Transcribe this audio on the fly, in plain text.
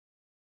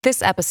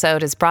This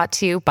episode is brought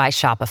to you by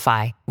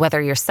Shopify.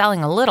 Whether you're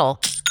selling a little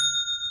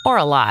or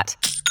a lot,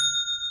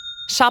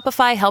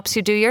 Shopify helps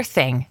you do your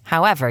thing,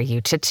 however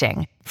you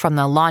cha-ching. From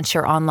the launch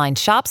your online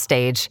shop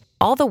stage,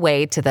 all the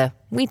way to the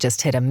we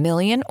just hit 1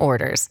 million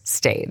orders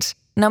stage.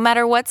 No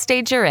matter what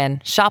stage you're in,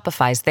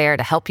 Shopify's there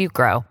to help you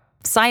grow.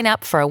 Sign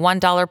up for a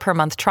 $1 per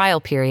month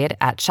trial period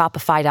at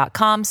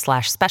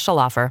shopify.com/special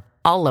offer,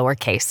 all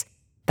lowercase.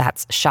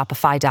 That's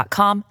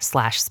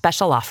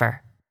shopify.com/special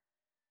offer.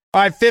 All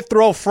right, Fifth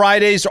Row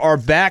Fridays are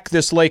back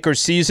this Lakers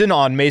season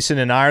on Mason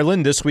and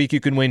Ireland. This week you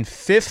can win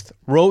fifth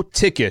row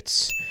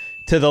tickets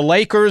to the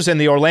Lakers and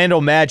the Orlando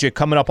Magic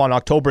coming up on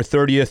October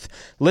 30th.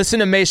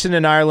 Listen to Mason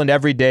and Ireland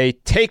every day.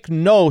 Take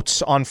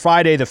notes on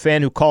Friday. The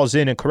fan who calls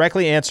in and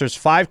correctly answers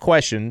 5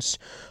 questions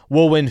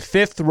will win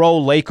fifth row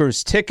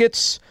Lakers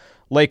tickets.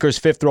 Lakers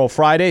Fifth Row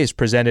Friday is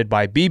presented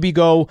by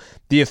BBGO,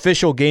 the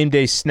official game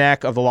day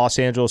snack of the Los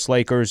Angeles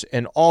Lakers,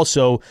 and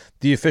also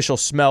the official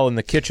smell in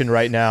the kitchen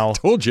right now.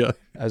 Told you.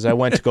 As I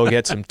went to go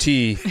get some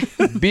tea,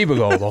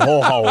 BBGO the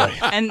whole hallway.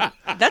 And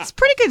that's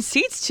pretty good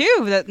seats,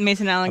 too, that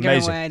Mason Allen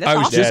gave away. That's I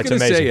was awesome. just going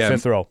to say,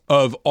 Fifth row.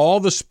 Of all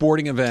the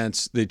sporting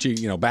events that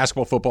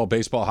basketball, football,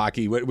 baseball,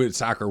 hockey,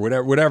 soccer,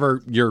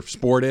 whatever your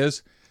sport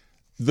is,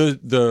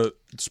 the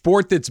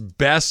sport that's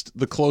best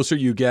the closer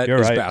you get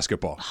is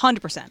basketball.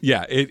 100%.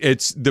 Yeah,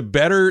 it's the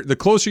better, the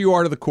closer you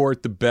are to the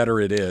court, the better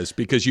it is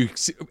because you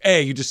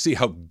just see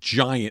how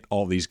giant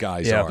all these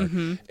guys are.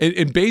 Mm-hmm.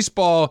 In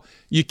baseball,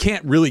 you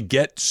can't really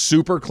get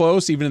super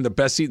close, even in the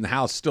best seat in the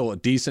house, still a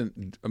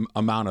decent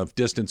amount of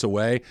distance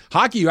away.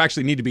 Hockey, you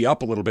actually need to be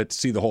up a little bit to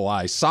see the whole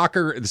ice.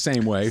 Soccer, the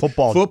same way.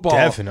 Football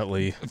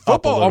definitely.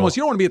 Football, almost,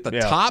 you don't want to be at the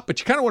top, but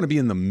you kind of want to be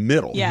in the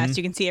middle. Yeah, so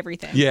you can see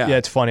everything. Yeah,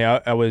 it's funny.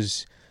 I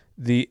was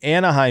the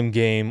Anaheim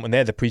game, when they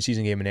had the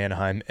preseason game in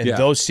Anaheim, and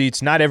those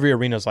seats, not every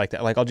arena is like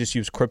that. Like, I'll just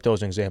use crypto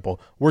as an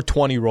example. We're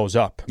 20 rows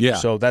up. Yeah.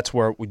 So that's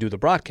where we do the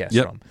broadcast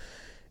from.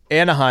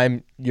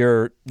 Anaheim,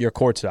 you're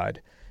courtside.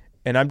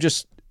 And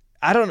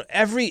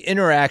every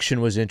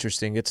interaction was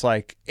interesting. It's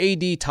like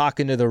AD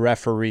talking to the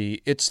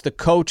referee. It's the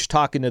coach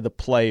talking to the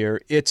player.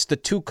 It's the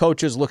two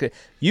coaches looking.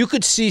 You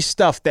could see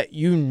stuff that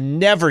you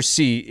never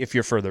see if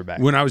you're further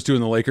back. When I was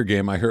doing the Laker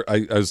game, I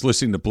was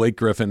listening to Blake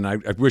Griffin. I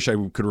wish I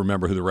could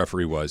remember who the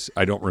referee was.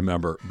 I don't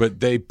remember.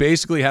 But they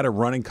basically had a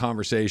running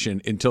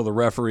conversation until the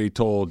referee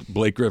told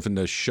Blake Griffin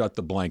to shut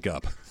the blank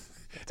up.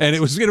 And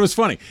it was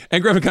funny.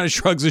 And Griffin kind of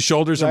shrugs his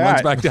shoulders and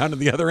runs back down to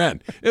the other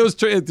end.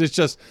 It's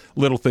just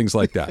little things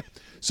like that.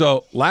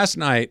 So last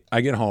night I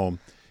get home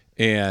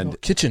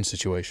and kitchen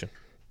situation.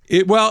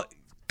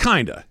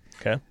 Kinda.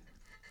 Okay.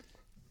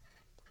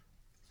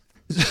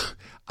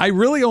 I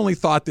really only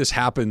thought this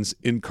happens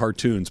in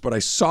cartoons, but I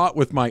saw it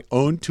with my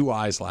own 2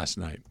 eyes last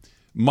night.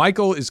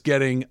 Michael is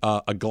getting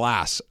a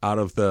glass out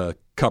of the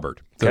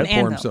cupboard. An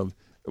anvil.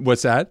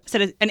 What's that?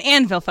 Said an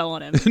anvil fell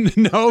on him.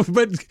 No,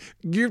 but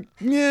you're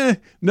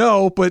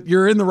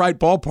in the right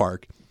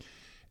ballpark.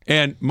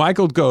 And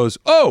Michael goes,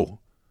 "Oh,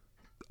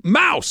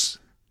 mouse."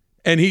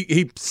 And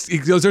he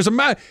goes, "There's a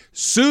mouse."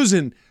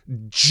 Susan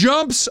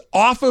jumps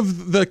off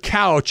of the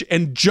couch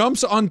and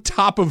jumps on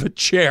top of a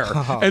chair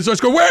and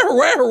starts going,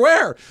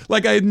 where?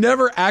 Like, I had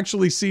never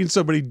actually seen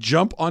somebody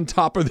jump on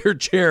top of their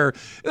chair.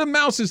 The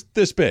mouse is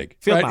this big.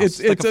 Field right? mouse.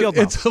 It's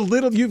a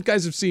little, you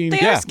guys have seen. They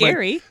are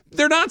scary.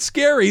 They're not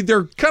scary.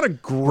 They're kind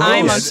of gross.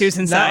 I'm on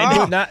Susan's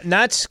side.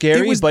 Not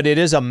scary, but it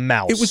is a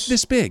mouse. It was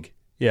this big.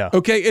 Yeah.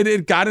 Okay, and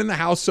it got in the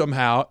house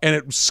somehow, and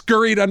it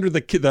scurried under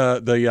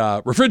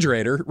the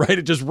refrigerator. Right,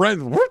 it just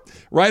ran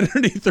right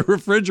underneath the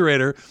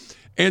refrigerator,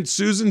 and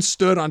Susan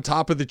stood on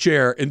top of the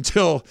chair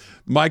until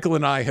Michael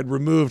and I had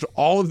removed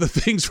all of the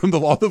things from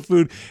all the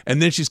food,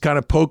 and then she's kind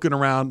of poking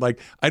around. Like,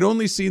 I'd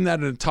only seen that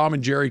in a Tom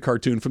and Jerry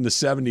cartoon from the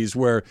 70s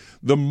where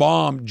the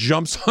mom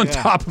jumps on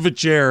top of a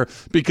chair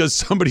because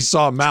somebody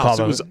saw a mouse.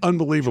 It was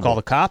unbelievable. Call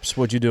the cops?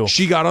 What'd you do?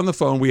 She got on the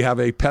phone. We have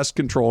a pest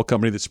control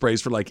company that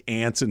sprays for like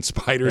ants and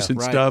spiders and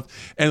stuff.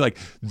 And like,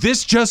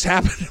 this just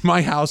happened in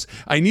my house.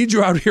 I need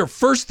you out here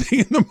first thing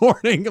in the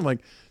morning. I'm like,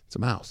 it's a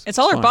mouse. It's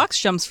all her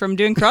box jumps from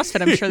doing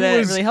CrossFit. I'm sure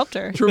that really helped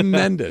her.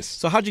 Tremendous.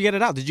 So how'd you get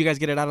it out? Did you guys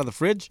get it out of the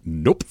fridge?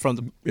 Nope.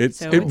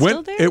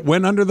 It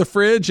went under the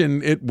fridge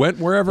and it went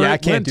wherever it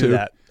went to. I can't do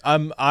that.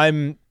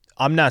 I'm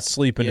not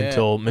sleeping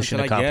until mission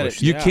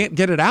accomplished. You can't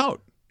get it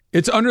out.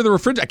 It's under the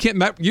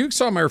refrigerator. You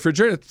saw my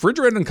refrigerator. The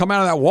refrigerator didn't come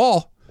out of that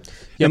wall.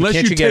 Yeah, unless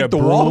you take take the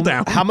wall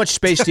down. How much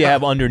space do you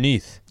have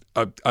underneath?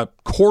 A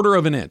quarter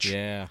of an inch.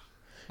 Yeah.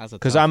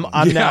 Because I'm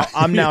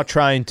now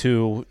trying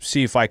to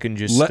see if I can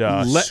just skirt it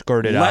out a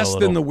little. Less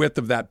than the width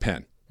of that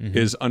pen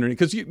is underneath.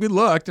 Because we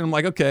looked, and I'm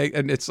like, okay.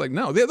 And it's like,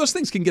 no, those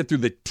things can get through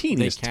the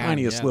tiniest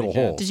little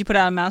hole. Did you put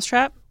out a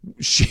mousetrap?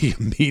 She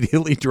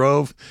immediately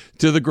drove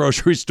to the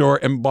grocery store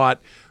and bought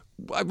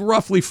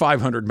roughly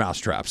 500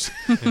 mousetraps.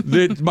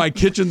 My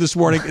kitchen this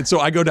morning, and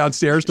so I go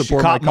downstairs to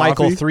pour my coffee.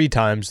 Michael 3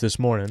 times this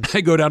morning. I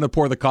go down to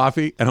pour the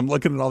coffee, and I'm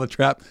looking at all the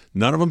trap.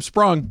 None of them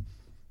sprung.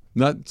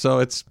 So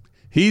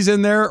he's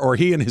in there, or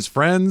he and his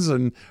friends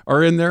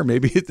are in there.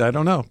 Maybe, I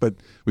don't know. But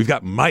we've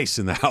got mice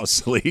in the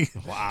house, Lee.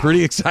 Wow.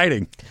 Pretty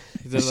exciting.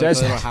 Is there like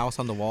a little house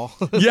on the wall?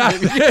 Yeah,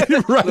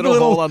 right. Little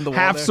hole on the wall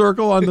half there.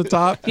 circle on the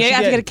top. Yeah, you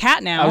have to get a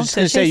cat now. I was just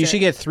going to say, you should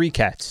get 3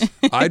 cats.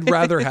 I'd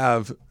rather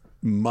have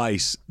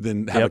mice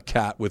than have a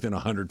cat within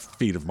 100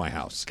 feet of my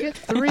house. Get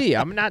 3.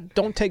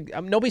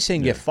 Nobody's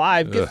saying get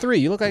 5. Get 3.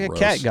 You look like Gross.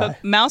 a cat guy.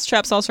 But mouse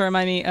traps also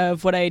remind me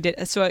of what I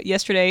did. So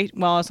yesterday,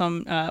 while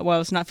I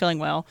was not feeling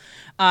well,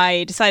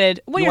 I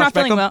decided, you're not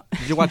feeling well.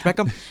 Did you watch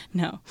Beckham?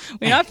 No.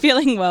 When you're not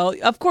feeling well,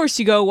 of course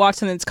you go watch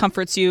something that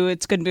comforts you.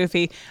 It's a good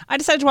movie. I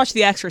decided to watch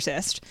The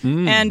Exorcist.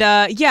 And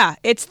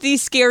it's the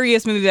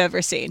scariest movie I've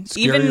ever seen.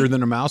 Scarier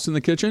than a mouse in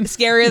the kitchen?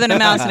 Scarier than a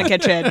mouse in a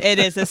kitchen. It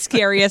is the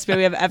scariest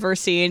movie I've ever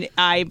seen.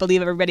 I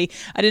believe everybody.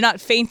 I did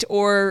not faint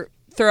or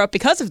throw up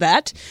because of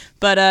that.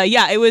 But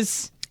it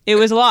was a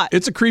lot.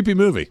 It's a creepy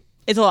movie.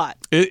 It's a lot.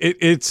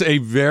 It's a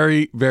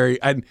very, very...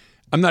 I'm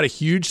not a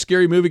huge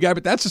scary movie guy,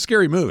 but that's a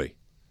scary movie.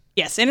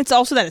 Yes, and it's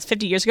also that it's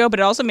 50 years ago, but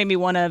it also made me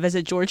want to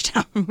visit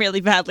Georgetown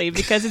really badly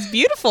because it's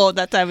beautiful at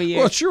that time of year.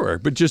 Well, sure,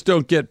 but just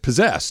don't get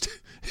possessed.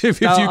 If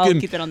you I'll can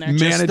keep it on there.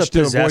 manage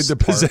to avoid the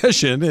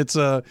possession, it's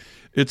a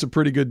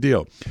pretty good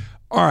deal.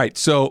 All right,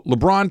 so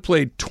LeBron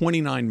played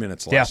 29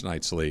 minutes last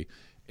night, Slee,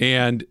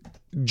 and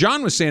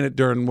John was saying it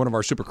during one of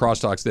our Super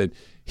Crosstalks that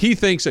he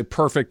thinks a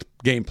perfect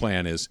game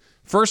plan is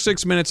first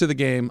 6 minutes of the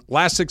game,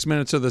 last 6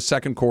 minutes of the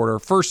second quarter,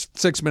 first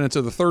 6 minutes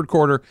of the third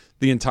quarter,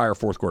 the entire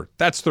fourth quarter.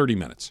 That's 30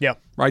 minutes. Yeah.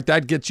 Right?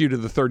 That gets you to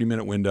the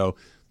 30-minute window.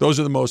 Those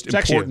are the most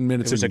important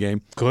minutes in the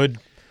game. Good.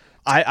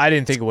 I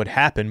didn't think it would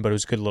happen, but it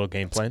was a good little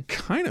game plan.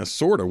 Kind of,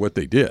 sort of what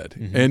they did.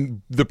 Mm-hmm.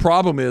 And the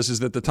problem is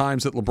that the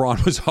times that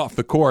LeBron was off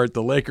the court,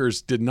 the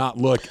Lakers did not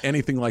look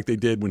anything like they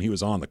did when he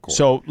was on the court.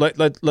 So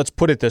let's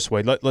put it this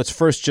way. Let's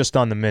first just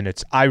on the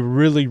minutes. I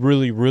really,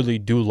 really, really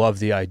do love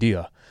the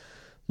idea.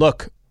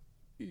 Look,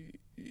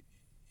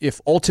 if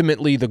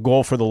ultimately the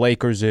goal for the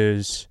Lakers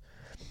is,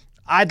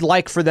 I'd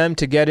like for them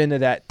to get into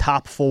that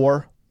top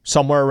 4,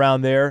 somewhere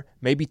around there,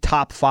 maybe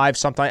top 5,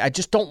 something. I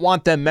just don't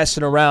want them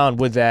messing around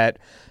with that.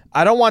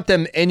 I don't want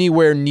them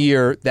anywhere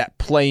near that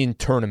play-in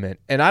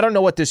tournament. And I don't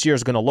know what this year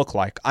is going to look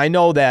like. I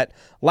know that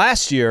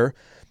last year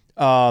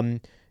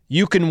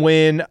you can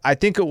win, I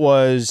think it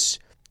was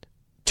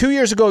 2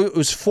 years ago, it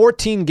was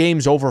 14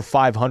 games over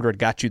 500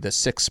 got you the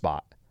 6th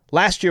spot.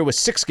 Last year was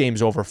 6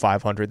 games over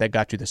 500 that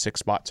got you the 6th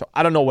spot. So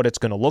I don't know what it's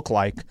going to look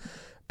like.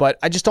 But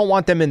I just don't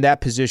want them in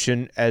that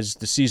position as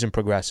the season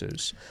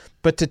progresses.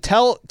 But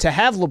to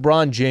have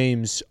LeBron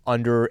James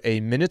under a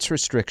minutes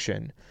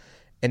restriction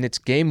and it's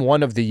game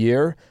 1 of the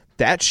year,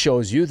 that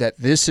shows you that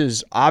this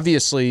is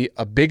obviously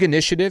a big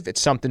initiative.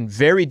 It's something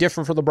very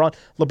different for LeBron.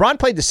 LeBron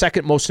played the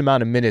second most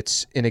amount of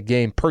minutes in a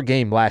game per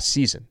game last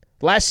season.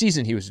 Last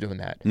season he was doing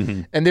that.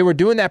 Mm-hmm. And they were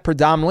doing that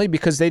predominantly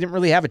because they didn't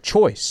really have a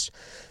choice.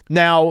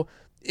 Now,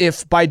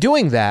 if by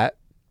doing that,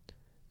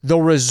 the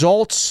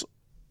results,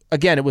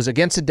 again, it was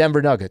against the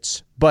Denver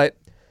Nuggets, but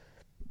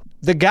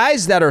the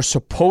guys that are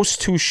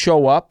supposed to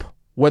show up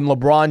when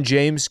LeBron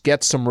James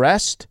gets some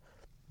rest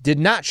did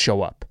not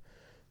show up.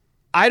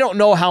 I don't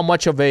know how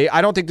much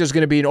I don't think there's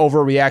going to be an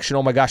overreaction.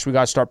 Oh my gosh, we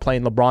got to start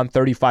playing LeBron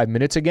 35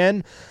 minutes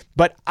again.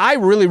 But I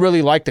really,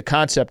 really like the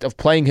concept of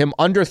playing him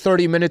under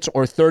 30 minutes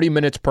or 30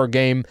 minutes per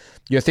game.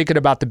 You're thinking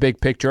about the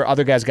big picture.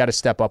 Other guys got to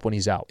step up when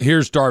he's out.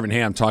 Here's Darvin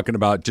Ham talking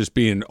about just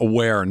being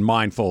aware and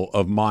mindful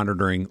of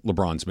monitoring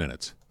LeBron's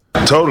minutes.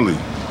 Totally.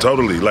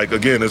 Like,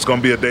 again, it's going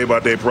to be a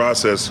day-by-day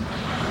process,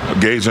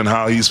 gauging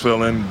how he's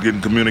feeling,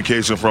 getting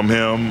communication from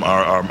him,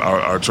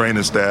 our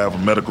training staff,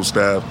 medical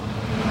staff.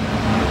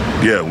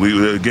 Yeah, we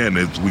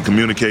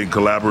communicate and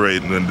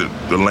collaborate and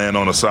to land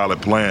on a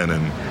solid plan.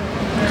 And,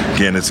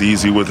 again, it's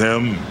easy with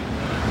him.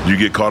 You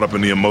get caught up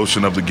in the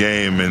emotion of the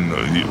game, and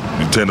you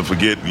tend to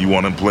forget you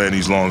want him playing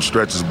these long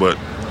stretches. But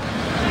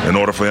in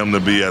order for him to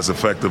be as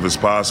effective as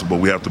possible,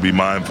 we have to be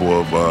mindful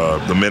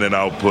of the minute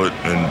output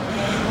and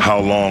how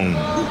long,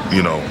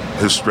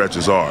 his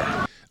stretches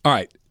are. All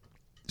right.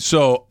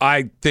 So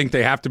I think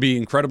they have to be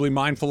incredibly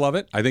mindful of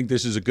it. I think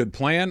this is a good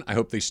plan. I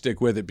hope they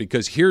stick with it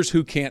because here's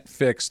who can't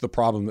fix the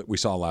problem that we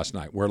saw last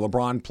night, where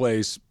LeBron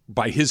plays,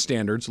 by his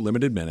standards,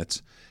 limited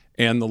minutes,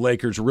 and the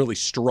Lakers really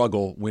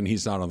struggle when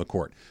he's not on the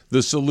court.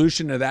 The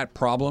solution to that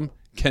problem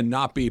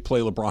cannot be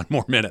play LeBron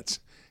more minutes.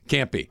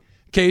 Can't be.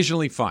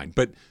 Occasionally, fine.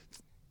 But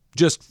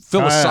just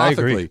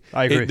philosophically,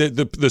 I agree.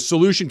 The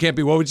solution can't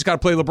be, we just got to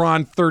play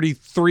LeBron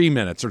 33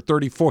 minutes or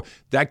 34.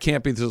 That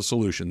can't be the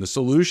solution. The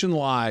solution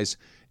lies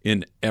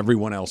in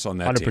everyone else on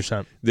that 100%.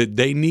 team. That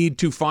they need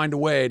to find a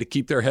way to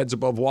keep their heads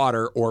above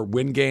water or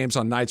win games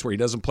on nights where he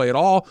doesn't play at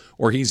all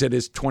or he's at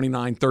his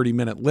 29,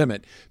 30-minute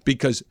limit.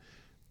 Because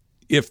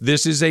if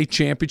this is a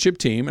championship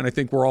team, and I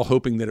think we're all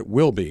hoping that it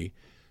will be,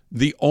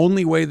 the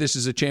only way this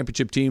is a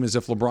championship team is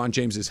if LeBron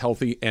James is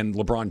healthy and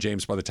LeBron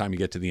James by the time you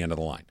get to the end of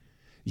the line.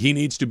 He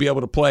needs to be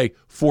able to play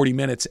 40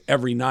 minutes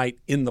every night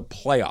in the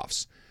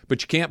playoffs.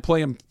 But you can't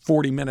play him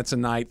 40 minutes a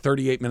night,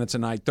 38 minutes a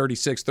night,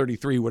 36,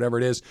 33, whatever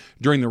it is,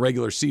 during the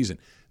regular season.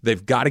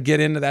 They've got to get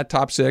into that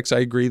top 6. I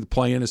agree. The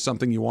play-in is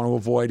something you want to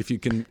avoid if you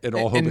can at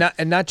all.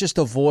 And not just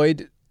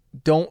avoid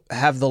don't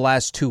have the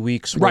last 2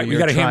 weeks where Right, we you're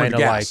got to hammer trying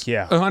the to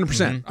gas.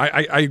 100%.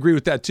 I agree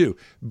with that too.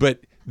 But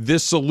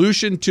this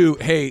solution to,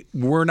 hey,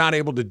 we're not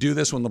able to do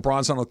this when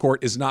LeBron's on the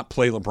court is not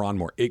play LeBron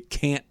more. It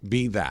can't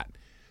be that,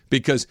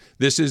 because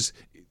this is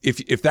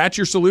if that's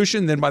your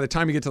solution, then by the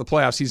time you get to the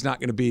playoffs, he's not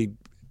going to be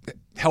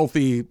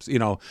healthy,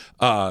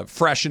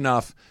 fresh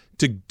enough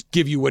to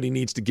give you what he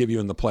needs to give you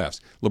in the playoffs.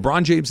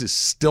 LeBron James is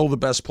still the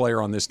best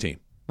player on this team,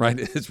 right?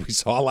 As we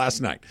saw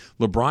last night.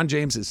 LeBron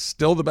James is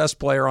still the best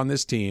player on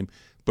this team,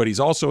 but he's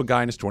also a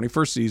guy in his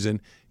 21st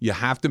season. You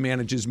have to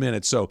manage his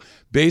minutes. So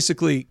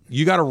basically,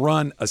 you got to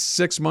run a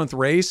 6-month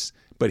race,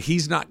 but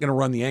he's not going to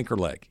run the anchor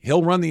leg.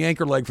 He'll run the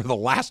anchor leg for the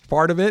last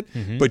part of it,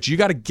 but you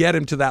got to get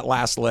him to that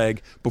last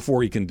leg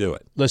before he can do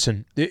it.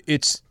 Listen,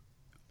 it's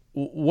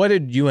what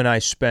did you and I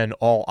spend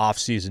all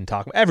offseason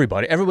talking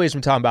about? Everybody's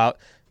been talking about,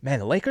 man,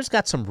 the Lakers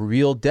got some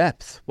real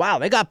depth. Wow,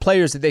 they got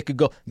players that they could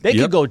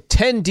go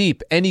 10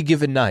 deep any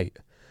given night.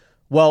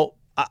 Well,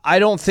 I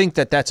don't think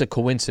that that's a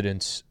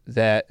coincidence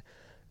that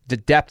the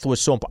depth was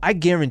so important. I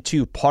guarantee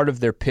you part of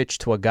their pitch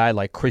to a guy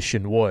like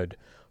Christian Wood,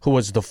 who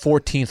was the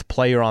 14th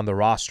player on the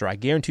roster, I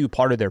guarantee you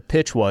part of their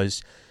pitch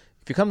was,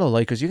 if you come to the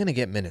Lakers, you're going to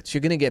get minutes. You're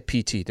going to get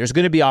PT. There's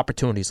going to be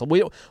opportunities.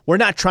 We're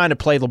not trying to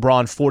play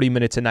LeBron 40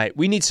 minutes a night.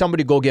 We need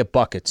somebody to go get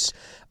buckets.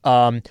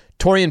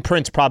 Taurean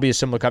Prince probably a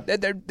similar kind.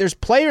 There's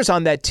players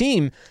on that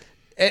team,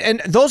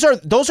 and those are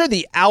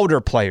the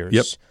outer players.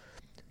 Yep.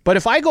 But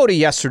if I go to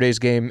yesterday's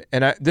game,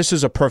 and this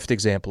is a perfect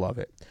example of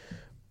it,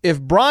 if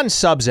Bron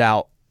subs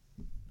out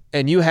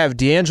and you have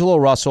D'Angelo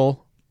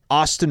Russell,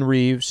 Austin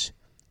Reeves,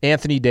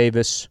 Anthony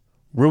Davis,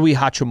 Rui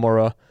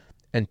Hachimura,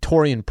 and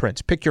Taurean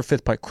Prince. Pick your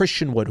fifth player,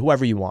 Christian Wood,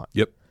 whoever you want.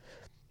 Yep.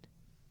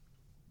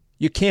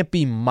 You can't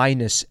be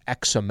minus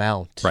X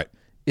amount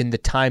in the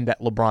time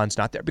that LeBron's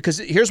not there. Because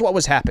here's what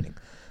was happening.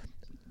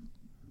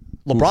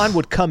 LeBron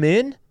would come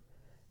in,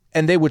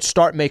 and they would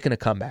start making a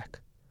comeback.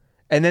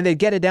 And then they'd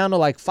get it down to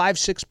like 5,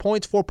 6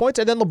 points, 4 points,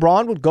 and then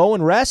LeBron would go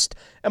and rest.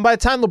 And by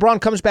the time LeBron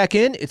comes back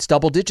in, it's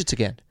double digits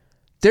again.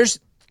 There's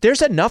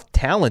enough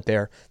talent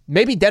there.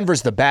 Maybe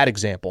Denver's the bad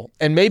example.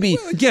 And maybe...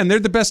 Well, again, they're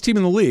the best team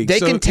in the league. They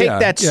can take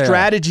that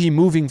strategy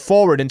moving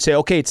forward and say,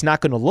 okay, it's not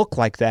going to look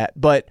like that.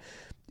 But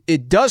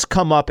it does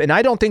come up, and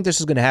I don't think this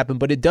is going to happen,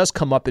 but it does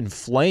come up in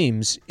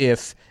flames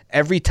if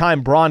every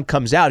time Bron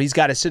comes out, he's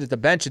got to sit at the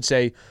bench and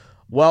say,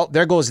 well,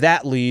 there goes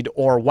that lead,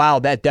 or wow,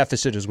 that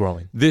deficit is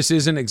growing. This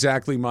isn't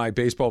exactly my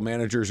Baseball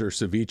Managers or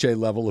ceviche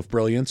level of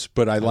brilliance,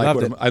 but I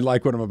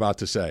like what I'm about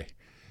to say.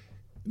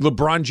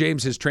 LeBron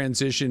James has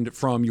transitioned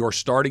from your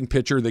starting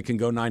pitcher that can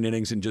go 9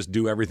 innings and just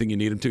do everything you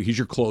need him to. He's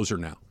your closer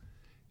now.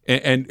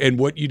 And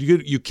what you do,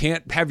 you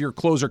can't have your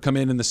closer come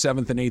in the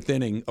 7th and 8th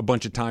inning a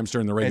bunch of times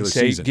during the regular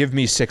season. Give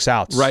me 6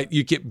 outs. Right.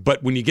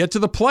 But when you get to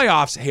the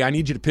playoffs, hey, I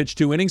need you to pitch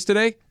 2 innings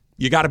today.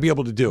 You got to be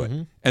able to do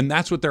it. And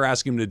that's what they're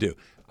asking him to do.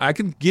 I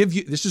can give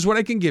you, this is what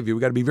I can give you. We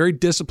got to be very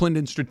disciplined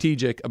and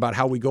strategic about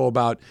how we go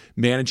about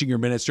managing your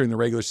minutes during the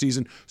regular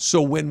season.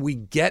 So when we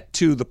get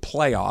to the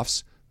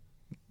playoffs,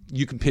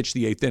 you can pitch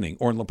the 8th inning,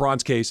 or in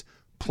LeBron's case,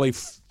 play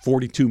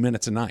 42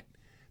 minutes a night.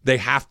 They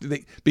have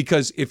to,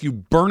 because if you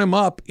burn them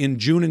up in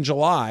June and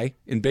July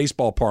in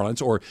baseball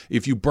parlance, or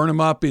if you burn them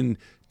up in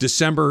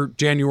December,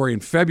 January,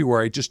 and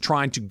February, just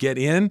trying to get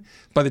in,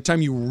 by the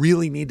time you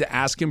really need to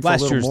ask him for a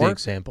little more, last year's the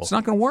example. It's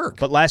not going to work.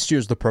 But last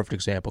year's the perfect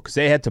example because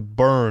they had to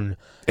burn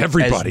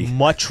everybody as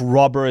much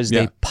rubber as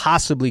they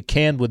possibly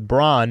can with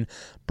Bron.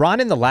 Bron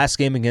in the last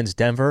game against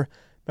Denver,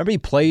 remember he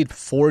played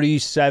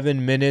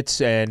 47 minutes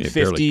and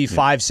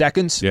 55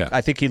 seconds? Yeah.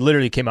 I think he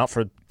literally came out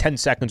for 10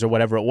 seconds or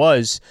whatever it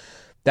was.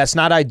 That's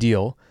not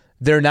ideal.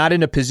 They're not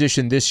in a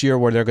position this year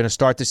where they're going to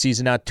start the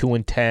season out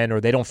 2-10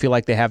 or they don't feel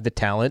like they have the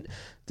talent.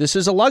 This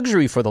is a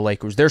luxury for the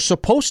Lakers. They're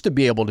supposed to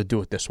be able to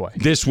do it this way.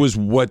 This was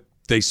what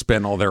they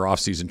spent all their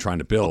offseason trying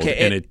to build. Okay,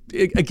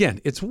 and again,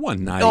 it's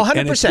one night. 100%.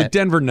 And it's the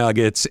Denver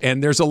Nuggets,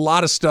 and there's a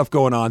lot of stuff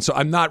going on. So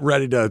I'm not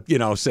ready to,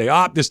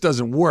 say, this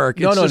doesn't work.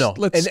 No.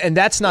 And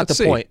that's not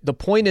the point. The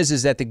point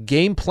is that the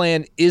game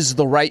plan is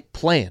the right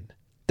plan.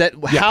 That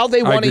how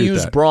they want to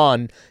use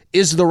Bron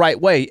is the right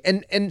way.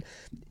 And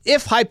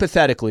if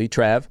hypothetically,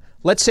 Trav,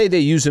 let's say they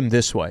use him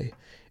this way,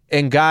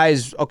 and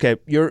guys, okay,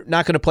 you're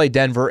not going to play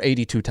Denver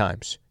 82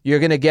 times. You're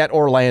going to get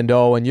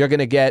Orlando, and you're going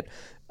to get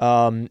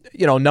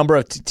number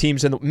of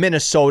teams in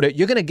Minnesota.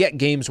 You're going to get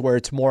games where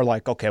it's more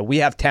like, okay, we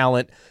have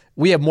talent.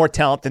 We have more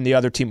talent than the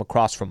other team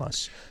across from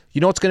us. You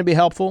know what's going to be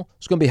helpful?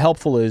 What's going to be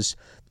helpful is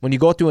when you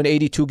go through an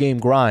 82-game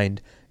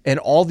grind and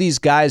all these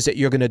guys that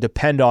you're going to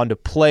depend on to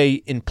play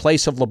in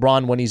place of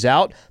LeBron when he's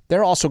out,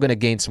 they're also going to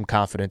gain some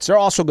confidence. They're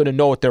also going to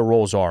know what their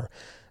roles are.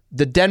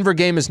 The Denver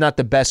game is not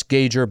the best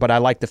gauger, but I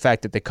like the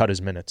fact that they cut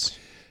his minutes.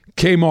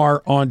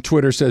 Kmar on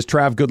Twitter says,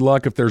 Trav, good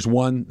luck. If there's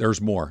one,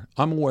 there's more.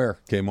 I'm aware,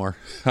 Kmar.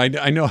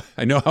 I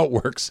know how it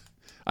works.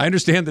 I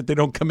understand that they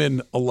don't come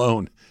in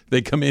alone.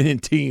 They come in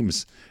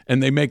teams,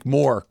 and they make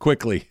more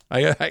quickly.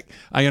 I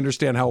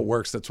understand how it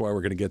works. That's why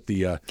we're going to get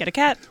the... get a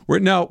cat. We're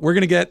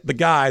going to get the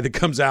guy that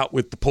comes out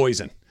with the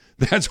poison.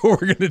 That's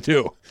what we're going to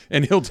do,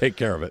 and he'll take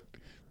care of it.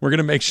 We're going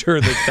to make sure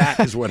that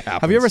is what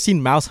happens. Have you ever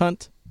seen Mouse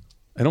Hunt?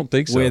 I don't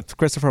think so. With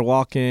Christopher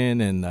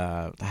Walken and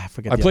I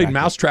forget. I the played other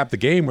actor. Mousetrap the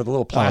game where the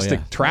little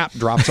plastic trap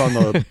drops on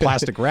the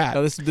plastic rat.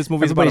 No, this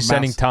movie is about a Everybody's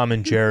sending mouse. Tom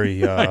and Jerry.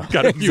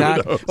 Got a few of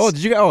Exactly.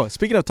 those.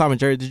 Speaking of Tom and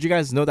Jerry, did you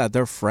guys know that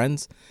they're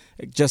friends?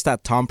 Just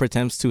that Tom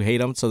pretends to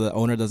hate him so the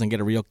owner doesn't get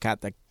a real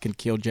cat that can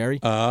kill Jerry.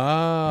 Oh,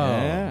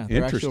 Yeah,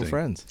 they're interesting. actual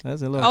friends.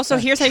 That's a little Also,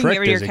 here's how you can get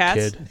rid of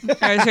Tricked your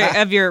cats. Or, sorry,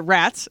 of your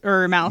rats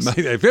or mouse.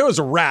 If it was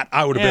a rat,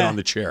 I would have been Yeah. on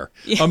the chair.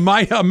 A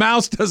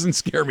mouse doesn't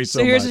scare me so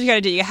So here's much. what you got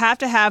to do. You have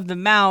to have the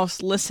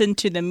mouse listen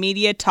to the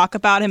media talk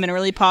about him in a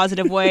really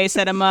positive way,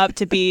 set him up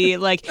to be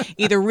like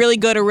either really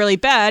good or really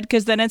bad,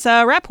 because then it's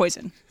rat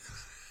poison.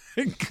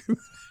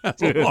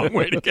 That's a long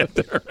way to get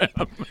there.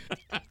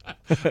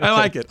 I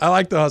like it. I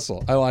like the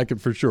hustle. I like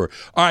it for sure.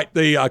 All right,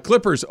 the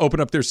Clippers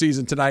open up their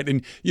season tonight,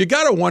 and you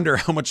got to wonder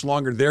how much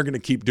longer they're going to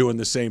keep doing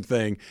the same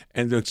thing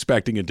and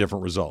expecting a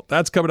different result.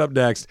 That's coming up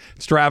next.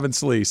 It's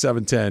Travis Lee,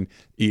 710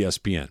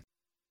 ESPN.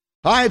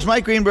 Hi, it's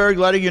Mike Greenberg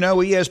letting you know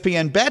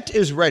ESPN Bet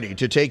is ready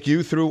to take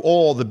you through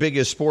all the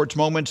biggest sports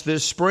moments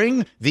this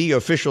spring. The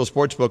official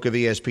sportsbook of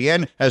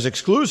ESPN has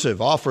exclusive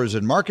offers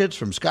and markets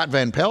from Scott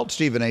Van Pelt,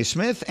 Stephen A.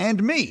 Smith,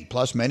 and me,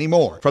 plus many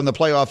more. From the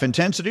playoff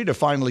intensity to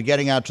finally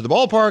getting out to the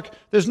ballpark,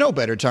 there's no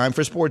better time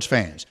for sports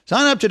fans.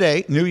 Sign up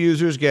today. New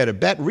users get a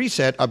bet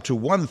reset up to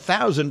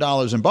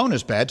 $1,000 in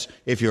bonus bets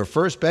if your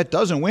first bet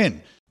doesn't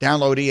win.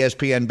 Download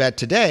ESPN Bet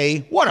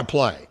today. What a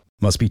play.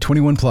 Must be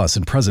 21 plus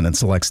and present in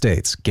select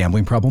states.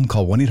 Gambling problem?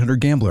 Call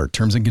 1-800-GAMBLER.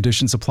 Terms and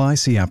conditions apply.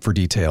 See app for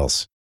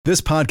details. This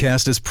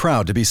podcast is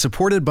proud to be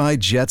supported by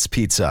Jets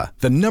Pizza,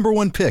 the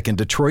 #1 pick in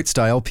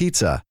Detroit-style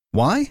pizza.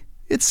 Why?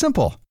 It's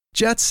simple.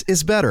 Jets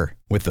is better.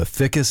 With the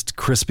thickest,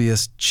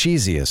 crispiest,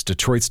 cheesiest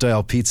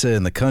Detroit-style pizza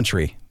in the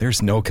country,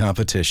 there's no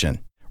competition.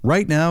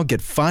 Right now,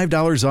 get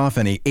 $5 off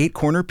any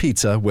 8-corner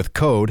pizza with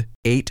code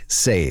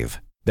 8SAVE.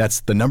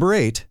 That's the number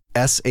 8,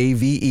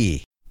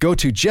 SAVE. Go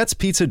to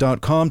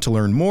jetspizza.com to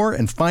learn more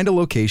and find a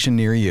location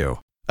near you.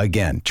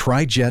 Again,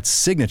 try Jet's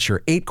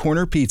signature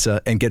 8-corner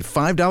pizza and get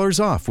 $5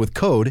 off with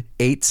code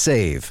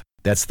 8SAVE.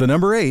 That's the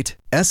number 8,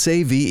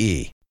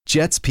 SAVE.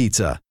 Jet's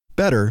Pizza.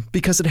 Better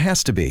because it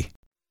has to be.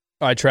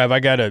 All right, Trav, I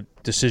got a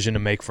decision to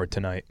make for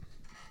tonight.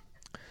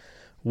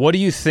 What do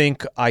you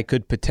think I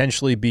could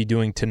potentially be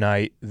doing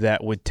tonight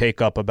that would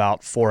take up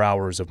about 4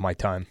 hours of my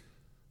time?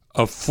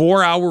 A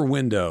 4-hour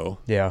window.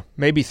 Yeah,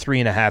 maybe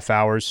 3.5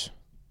 hours.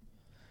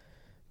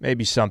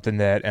 Maybe something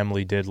that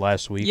Emily did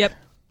last week. Yep. Do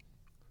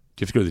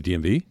you have to go to the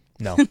DMV?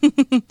 No.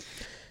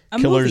 A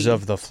Killers movie.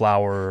 of the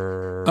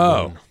Flower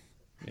Oh. Moon.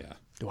 Yeah.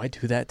 Do I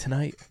do that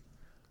tonight?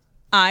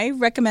 I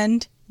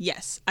recommend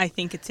yes. I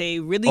think it's a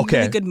really, Okay.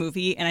 really good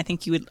movie, and I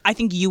think you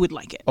would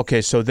like it.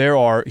 Okay, so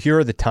here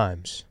are the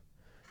times.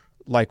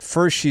 Like,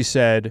 first she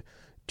said,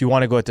 do you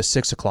want to go at the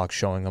 6 o'clock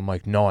showing? I'm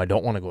like, no, I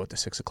don't want to go at the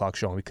 6 o'clock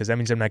showing because that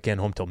means I'm not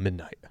getting home till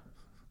midnight.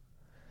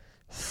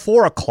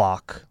 4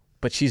 o'clock,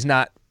 but she's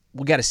not.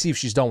 We got to see if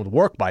she's done with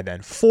work by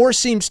then. 4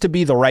 seems to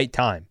be the right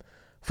time.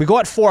 If we go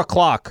at 4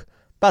 o'clock,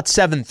 about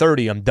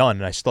 7:30, I'm done,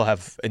 and I still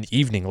have an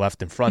evening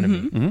left in front of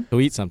me.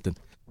 Go eat something.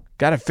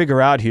 Got to figure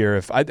out here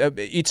if I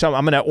eat some.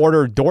 I'm going to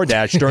order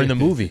DoorDash during the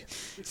movie.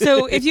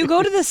 So if you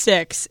go to the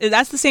 6,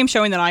 that's the same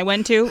showing that I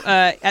went to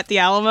at the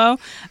Alamo.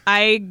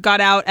 I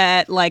got out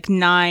at like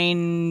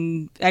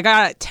 9. I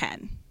got out at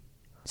 10.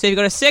 So if you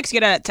go to 6, you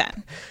get out at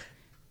 10.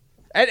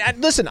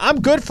 And listen, I'm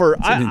good for.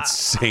 It's an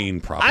insane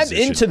I'm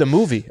proposition. into the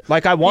movie.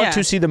 Like, I want Yeah.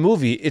 to see the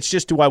movie. It's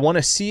just, do I want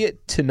to see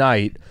it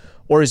tonight,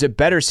 or is it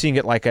better seeing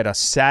it like at a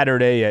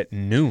Saturday at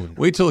noon?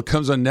 Wait till it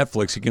comes on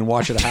Netflix. You can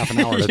watch it a half an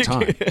hour at a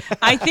time.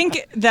 I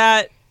think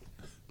that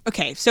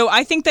so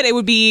I think that it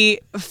would be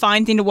a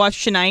fine thing to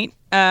watch tonight.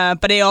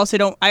 But I also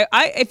don't.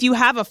 If you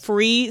have a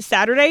free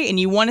Saturday and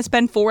you want to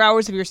spend 4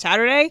 hours of your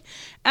Saturday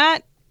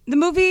at the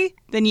movie,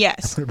 then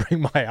yes. I'm gonna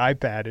bring my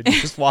iPad and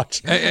just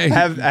watch. Hey,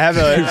 have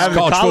a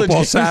college football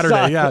game Saturday.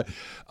 on. Yeah.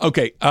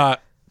 Okay.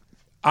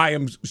 I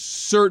am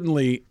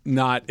certainly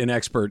not an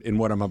expert in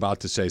what I'm about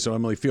to say. So,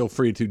 Emily, feel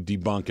free to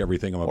debunk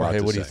everything I'm about Jorge, to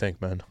say. what do you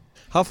think, man?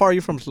 How far are you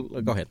from?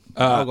 Go ahead.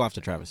 I'll go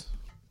after Travis.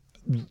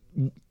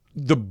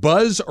 The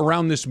buzz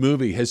around this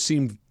movie has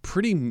seemed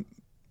pretty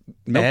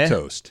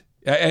milquetoast.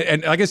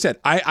 And like I said,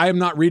 I am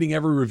not reading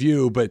every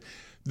review, but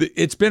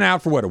it's been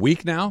out for, what, a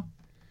week now?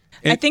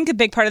 I think a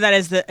big part of that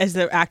is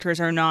the actors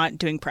are not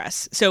doing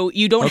press. So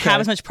you don't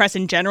have as much press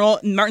in general.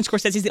 Martin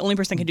Scorsese is the only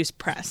person that can do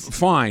press.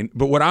 Fine,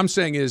 but what I'm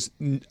saying is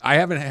I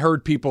haven't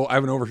overheard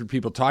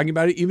people talking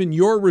about it. Even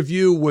your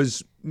review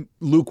was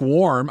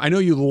lukewarm. I know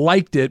you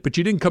liked it, but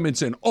you didn't come in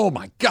saying, oh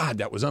my God,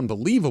 that was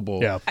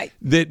unbelievable. Yeah.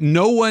 That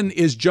no one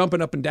is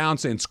jumping up and down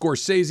saying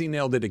Scorsese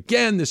nailed it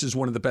again. This is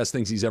one of the best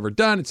things he's ever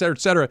done, et cetera,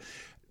 et cetera.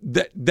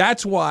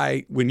 That's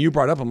why when you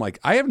brought it up, I'm like,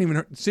 I haven't even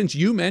heard, since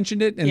you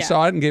mentioned it and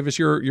saw it and gave us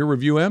your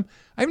review, Em,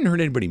 I haven't heard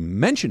anybody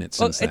mention it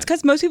since then. It's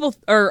because most people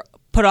are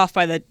put off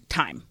by the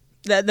time,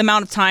 the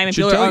amount of time, and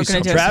Should people tell aren't you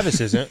going to do it. Travis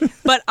isn't.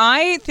 But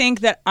I think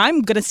that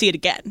I'm going to see it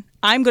again.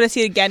 I'm going to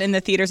see it again in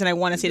the theaters, and I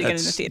want to see it again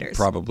in the theaters.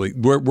 Probably.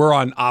 We're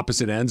on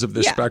opposite ends of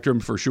this spectrum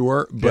for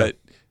sure, but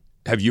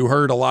Have you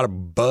heard a lot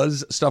of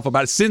buzz stuff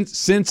about it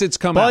since it's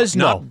come Buzz,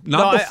 out?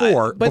 Not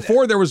before.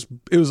 Before it was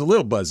a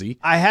little buzzy.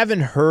 I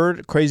haven't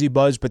heard crazy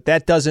buzz, but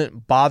that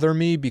doesn't bother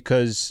me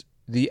because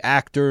the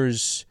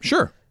actors.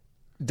 Sure.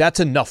 That's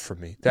enough for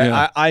me.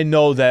 I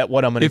know that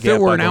what I'm going to get. If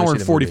it were an hour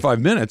and 45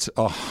 minutes,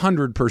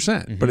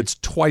 100%, but it's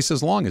twice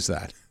as long as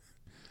that.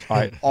 All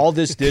right. All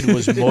this did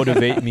was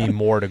motivate me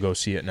more to go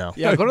see it now.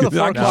 Yeah, go to the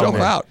 4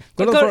 o'clock.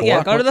 Go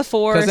to the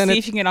 4, see if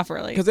you can get off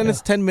early. Because then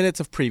it's 10 minutes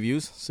of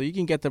previews, so you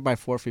can get there by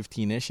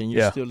 4:15ish, and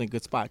you're still in a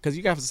good spot. Because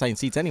you have to sign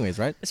seats anyways,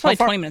 right? It's probably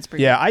 20 minutes preview.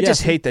 Yeah, I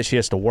just hate that she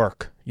has to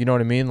work. You know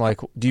what I mean? Like,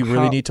 do you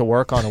really need to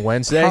work on a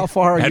Wednesday? How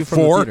far are you from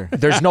the theater?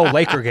 There's no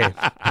Laker game.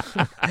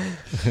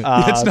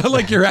 It's not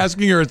like you're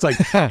asking her. It's like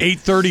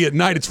 8:30 at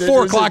night. It's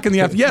 4 o'clock in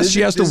the afternoon. Yes,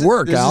 she has to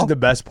work, This Al. is the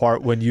best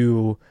part when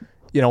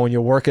when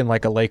you're working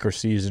like a Laker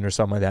season or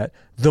something like that.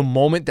 The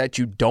moment that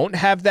you don't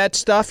have that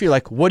stuff, you're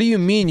like, what do you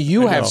mean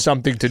you have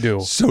something to do?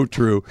 So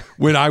true.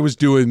 When I was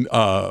doing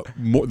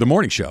the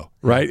morning show,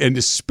 right? And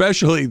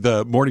especially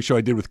the morning show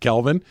I did with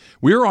Kelvin,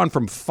 we were on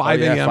from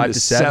 5 a.m. to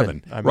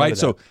 7, right?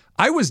 So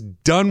I was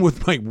done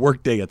with my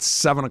workday at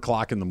 7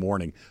 o'clock in the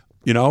morning,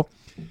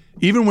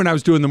 Even when I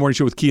was doing the morning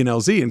show with Key and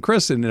LZ and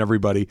Chris and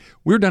everybody,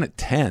 we were done at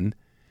 10.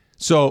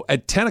 So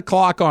at 10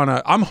 o'clock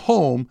I'm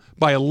home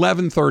by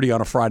 11:30 on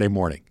a Friday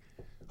morning.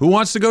 Who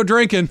wants to go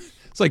drinking?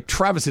 It's like,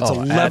 Travis, it's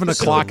 11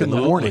 o'clock in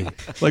the morning.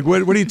 Like,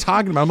 what are you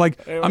talking about? I'm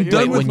like, I'm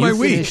done with my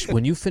week.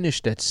 When you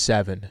finished at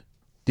 7,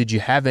 did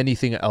you have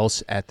anything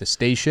else at the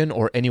station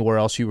or anywhere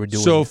else you were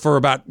doing? So for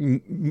about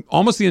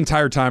almost the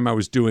entire time I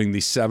was doing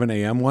the 7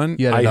 a.m. one,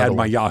 I had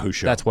my Yahoo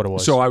show. That's what it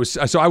was. So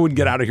I wouldn't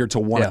get out of here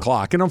till 1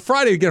 o'clock. And on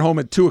Friday, you get home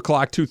at 2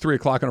 o'clock, 3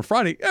 o'clock on a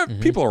Friday.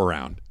 People are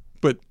around.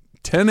 But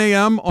 10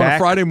 a.m. on a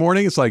Friday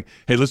morning, it's like,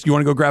 hey, you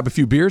want to go grab a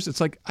few beers?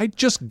 It's like, I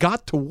just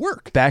got to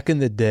work. Back in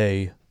the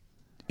day,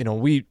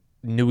 we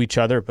knew each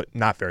other, but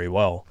not very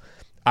well.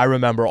 I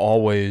remember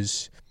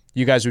always,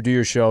 you guys would do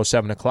your show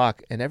 7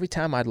 o'clock, and every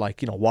time I'd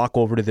walk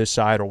over to this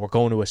side or we're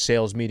going to a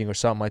sales meeting or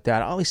something like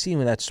that, I always see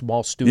him in that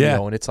small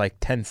studio, and it's like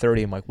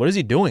 10:30. I'm like, what is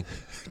he doing?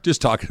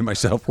 Just talking to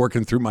myself,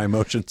 working through my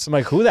emotions. I'm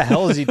like, who the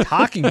hell is he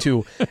talking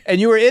to? And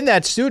you were in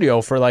that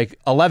studio for like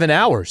 11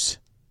 hours.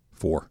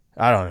 4.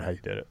 I don't know how you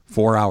did it.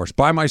 4 hours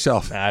by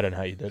myself. I don't know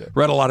how you did it.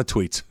 Read a lot of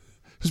tweets.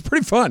 It was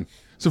pretty fun.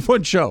 It's a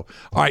fun show.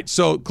 All right,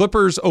 so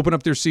Clippers open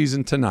up their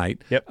season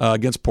tonight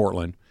against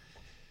Portland.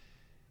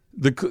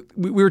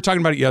 We were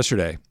talking about it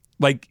yesterday.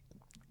 Like,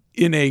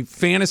 in a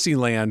fantasy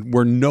land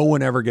where no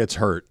one ever gets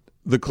hurt,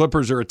 the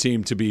Clippers are a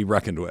team to be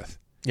reckoned with.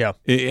 Yeah.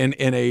 In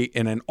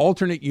an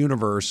alternate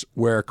universe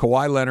where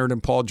Kawhi Leonard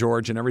and Paul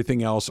George and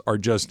everything else are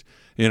just,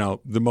 the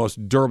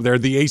most durable. They're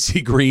the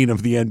AC Green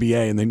of the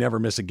NBA and they never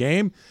miss a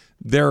game.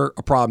 They're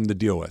a problem to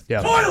deal with.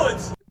 Yeah.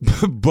 Toilets!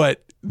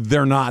 But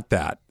they're not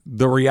that.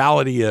 The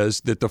reality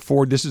is that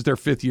this is their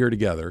 5th year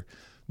together.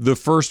 The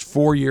first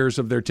 4 years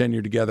of their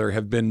tenure together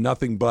have been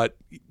nothing but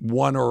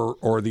one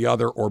or the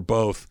other or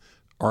both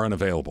are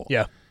unavailable.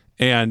 Yeah.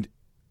 And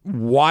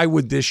why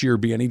would this year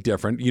be any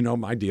different?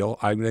 My deal.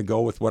 I'm going to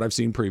go with what I've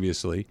seen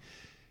previously.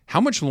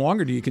 How much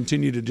longer do you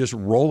continue to just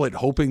roll it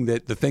hoping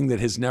that the thing that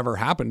has never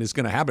happened is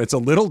going to happen? It's a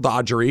little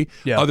dodgery,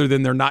 other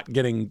than they're not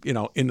getting,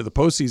 into the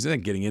postseason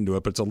and getting into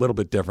it, but it's a little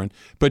bit different.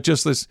 But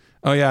just this,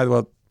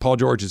 Paul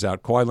George is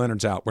out, Kawhi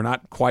Leonard's out. We're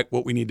not quite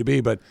what we need to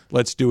be, but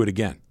let's do it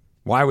again.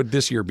 Why would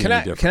this year be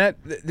any different?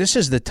 This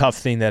is the tough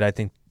thing that I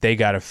think they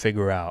got to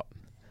figure out.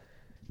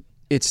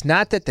 It's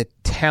not that the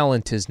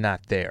talent is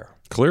not there.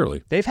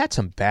 Clearly. They've had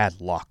some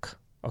bad luck,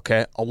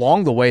 okay?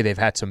 Along the way, they've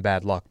had some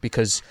bad luck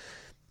because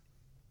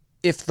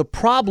if the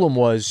problem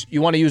was,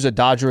 you want to use a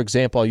Dodger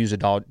example, I'll use a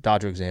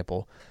Dodger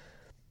example.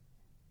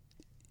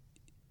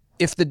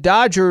 If the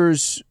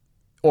Dodgers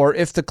or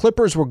if the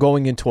Clippers were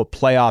going into a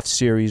playoff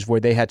series where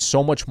they had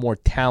so much more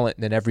talent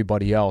than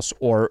everybody else,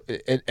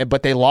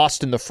 but they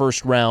lost in the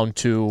first round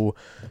to,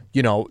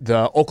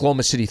 the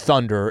Oklahoma City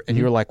Thunder, and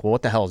you're like, well,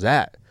 what the hell is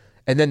that?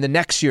 And then the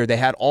next year they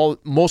had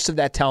most of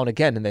that talent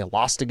again, and they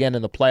lost again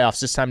in the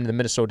playoffs, this time to the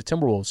Minnesota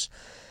Timberwolves.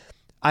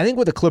 I think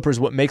with the Clippers,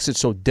 what makes it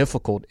so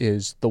difficult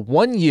is the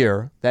 1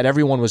 year that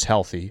everyone was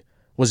healthy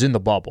was in the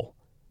bubble,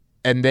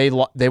 and they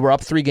were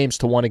up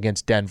 3-1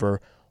 against Denver.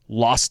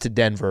 Lost to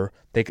Denver.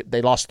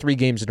 They lost 3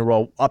 games in a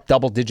row, up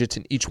double digits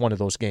in each one of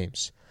those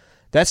games.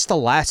 That's the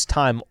last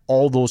time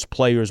all those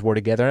players were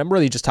together. And I'm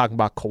really just talking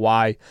about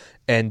Kawhi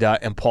and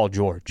Paul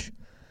George.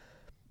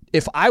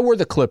 If I were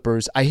the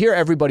Clippers, I hear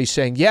everybody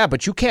saying, yeah,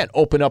 but you can't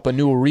open up a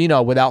new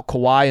arena without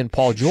Kawhi and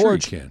Paul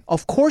George. Sure you can.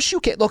 Of course you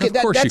can. Look,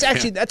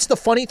 that's the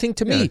funny thing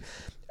to me.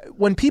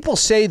 When people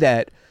say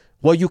that,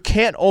 well, you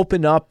can't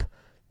open up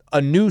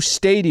a new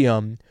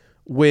stadium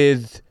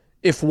with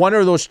if one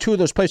or two of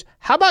those players,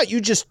 how about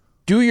you just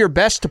do your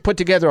best to put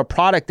together a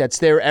product that's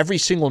there every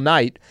single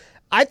night?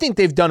 I think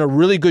they've done a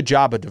really good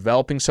job of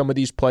developing some of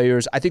these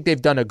players. I think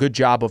they've done a good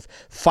job of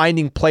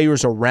finding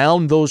players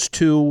around those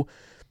two.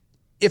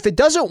 If it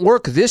doesn't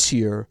work this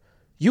year,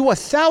 you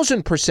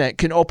 1,000%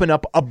 can open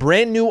up a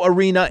brand new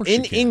arena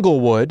in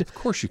Inglewood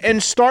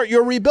and start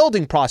your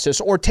rebuilding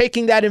process, or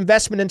taking that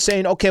investment and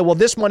saying, okay, well,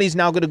 this money's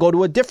now going to go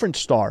to a different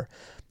star.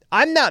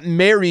 I'm not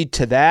married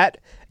to that.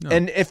 No.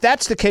 And if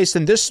that's the case,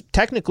 then this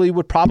technically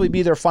would probably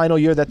be their final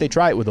year that they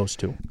try it with those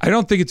two. I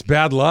don't think it's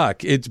bad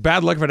luck. It's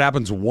bad luck if it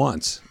happens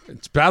once.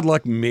 It's bad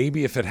luck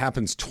maybe if it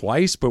happens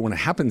twice, but when it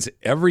happens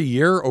every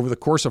year over the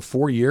course of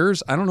 4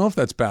 years, I don't know if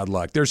that's bad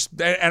luck.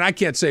 And I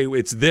can't say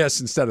it's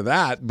this instead of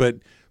that, but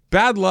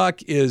bad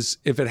luck is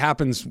if it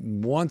happens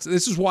once.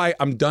 This is why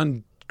I'm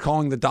done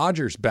calling the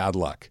Dodgers bad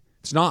luck.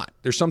 It's not.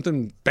 There's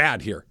something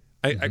bad here.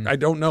 I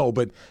don't know,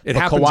 but it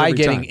happens Kawhi every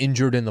getting time.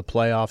 injured in the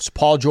playoffs,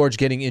 Paul George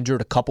getting injured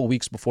a couple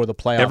weeks before the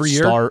playoffs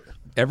start.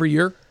 Every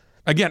year?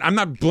 Again, I'm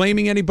not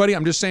blaming anybody.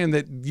 I'm just saying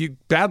that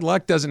bad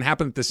luck doesn't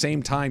happen at the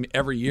same time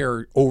every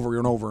year over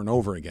and over and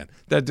over again.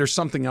 That there's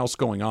something else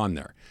going on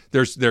there.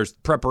 There's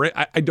preparation.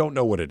 I don't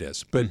know what it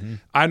is, but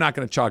I'm not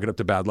going to chalk it up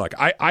to bad luck.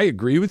 I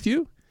agree with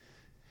you.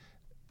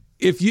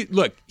 If you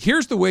look,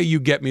 here's the way you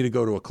get me to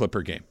go to a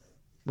Clipper game,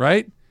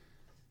 right?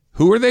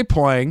 Who are they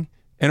playing?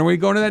 And are we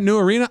going to that new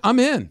arena? I'm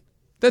in.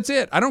 That's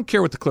it. I don't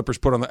care what the Clippers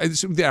put on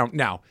the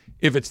now.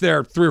 If it's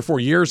there 3 or 4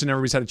 years and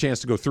everybody's had a chance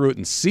to go through it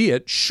and see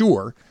it,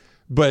 sure.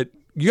 But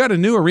you got a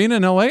new arena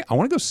in LA. I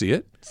want to go see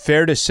it.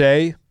 Fair to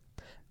say,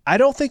 I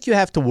don't think you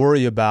have to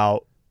worry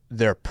about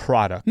their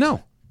product.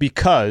 No,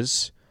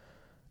 because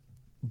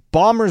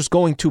Bomber's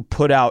going to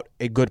put out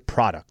a good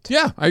product.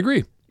 Yeah, I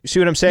agree. You see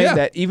what I'm saying? Yeah.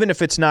 That even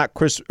if it's not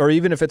Chris, or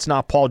even if it's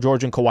not Paul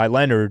George and Kawhi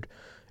Leonard,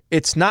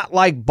 it's not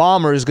like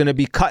Bomber is going to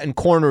be cutting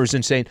corners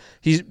and saying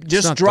he's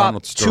just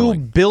dropped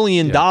 $2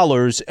 billion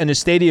in a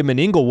stadium in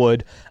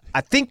Inglewood.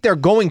 I think they're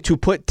going to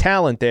put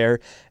talent there,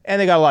 and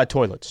they got a lot of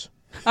toilets.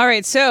 All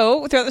right,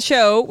 so throughout the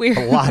show,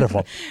 a lot of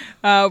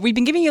them. We've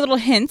been giving you little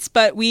hints,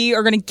 but we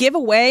are going to give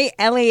away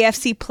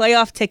LAFC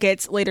playoff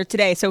tickets later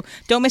today. So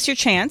don't miss your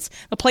chance.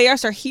 The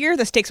playoffs are here,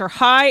 the stakes are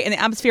high, and the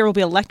atmosphere will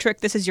be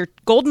electric. This is your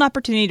golden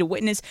opportunity to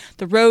witness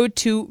the road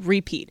to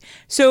repeat.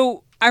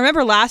 So I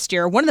remember last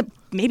year, one of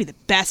maybe the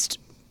best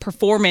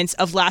performance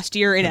of last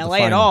year in LA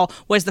at all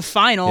was the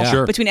final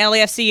between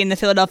LAFC and the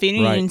Philadelphia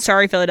Union. Right.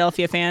 Sorry,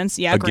 Philadelphia fans.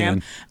 Yeah,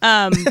 Again.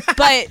 Graham.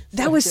 But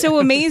that was so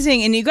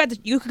amazing, and you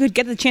could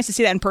get the chance to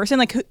see that in person.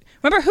 Like,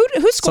 remember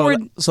who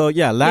scored?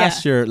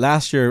 Last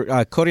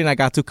year, Cody and I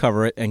got to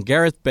cover it, and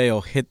Gareth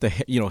Bale hit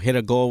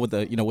a goal with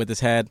with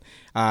his head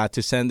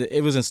to send it.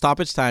 It was in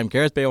stoppage time.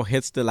 Gareth Bale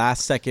hits the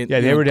last second.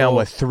 Yeah, they were down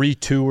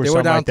 3-2 or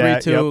something like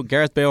that. They were down 3-2. Yep.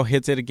 Gareth Bale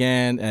hits it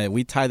again, and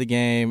we tie the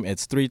game.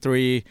 It's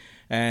 3-3.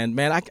 And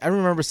man, I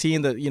remember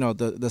seeing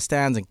the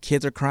stands, and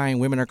kids are crying,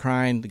 women are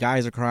crying, the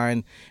guys are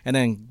crying, and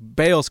then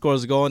Bale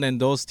scores a goal, and then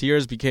those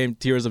tears became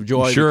tears of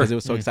joy because it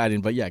was so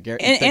exciting. But yeah,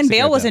 and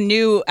Bale was a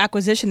new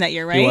acquisition that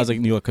year, right? He was a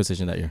new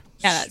acquisition that year.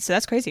 Yeah, so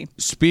that's crazy.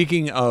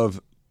 Speaking of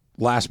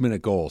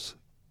last-minute goals,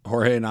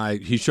 Jorge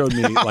and he showed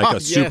me like a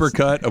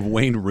supercut of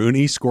Wayne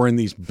Rooney scoring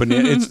these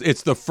bananas.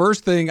 It's the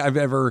first thing I've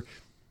ever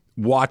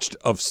watched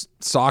of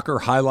soccer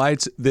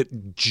highlights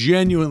that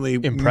genuinely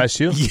impress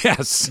you.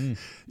 Yes,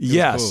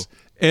 yes. Cool.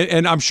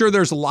 And I'm sure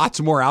there's lots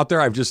more out there.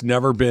 I've just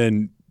never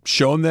been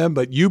shown them.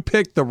 But you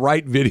picked the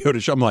right video to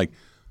show. I'm like,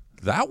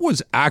 that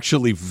was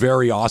actually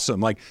very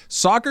awesome. Like,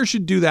 soccer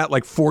should do that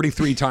like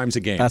 43 times a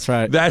game. That's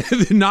right.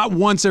 That not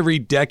once every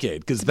decade,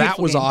 because that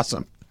was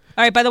awesome.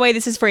 All right, by the way,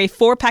 this is for a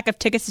 4-pack of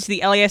tickets to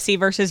the LAFC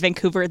versus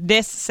Vancouver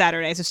this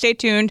Saturday. So stay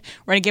tuned.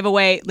 We're going to give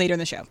away later in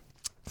the show.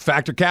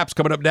 Factor Caps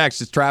coming up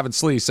next. It's Travis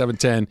Slee,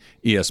 710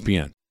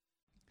 ESPN.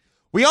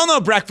 We all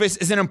know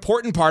breakfast is an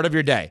important part of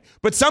your day,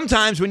 but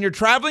sometimes when you're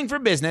traveling for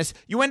business,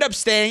 you end up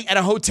staying at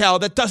a hotel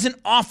that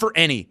doesn't offer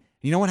any.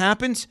 You know what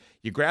happens?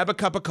 You grab a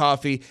cup of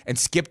coffee and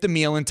skip the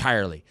meal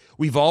entirely.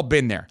 We've all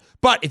been there.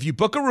 But if you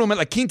book a room at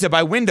La Quinta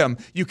by Wyndham,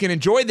 you can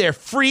enjoy their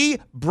free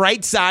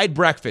Bright Side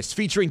breakfast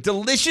featuring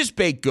delicious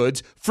baked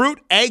goods, fruit,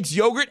 eggs,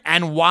 yogurt,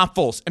 and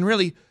waffles. And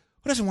really,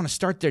 who doesn't want to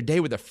start their day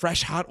with a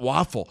fresh, hot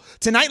waffle?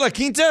 Tonight, La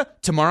Quinta,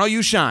 tomorrow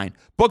you shine.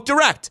 Book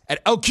direct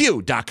at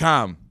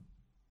LQ.com.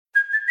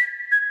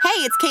 Hey,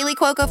 it's Kaylee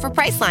Cuoco for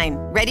Priceline.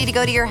 Ready to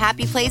go to your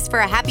happy place for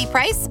a happy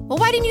price? Well,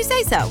 why didn't you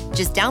say so?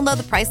 Just download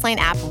the Priceline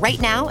app right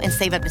now and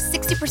save up to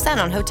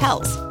 60% on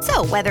hotels.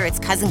 So whether it's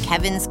Cousin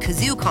Kevin's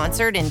Kazoo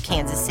Concert in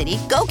Kansas City,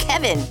 go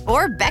Kevin,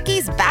 or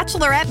Becky's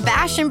Bachelorette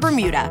Bash in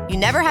Bermuda, you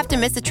never have to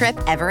miss a trip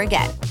ever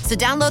again. So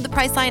download the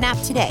Priceline app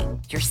today.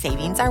 Your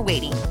savings are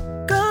waiting.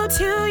 Go to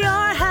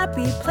your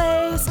happy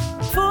place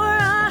for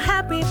a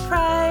happy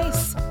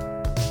price.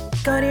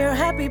 Go to your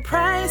happy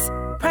price,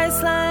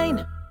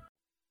 Priceline.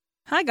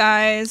 Hi,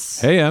 guys.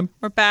 Hey, Em.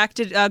 We're back.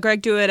 Did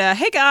Greg do it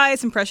hey,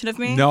 guys impression of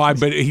me? No,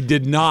 but he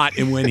did not.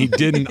 And when he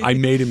didn't, I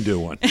made him do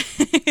one.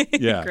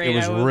 Yeah. Great. It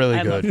was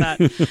really good. I love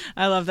that.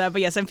 I love that.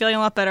 But yes, I'm feeling a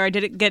lot better. I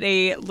did get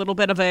a little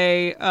bit of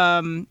a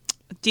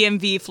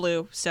DMV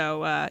flu.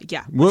 So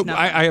yeah.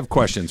 I have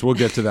questions. We'll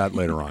get to that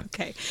later on.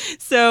 Okay.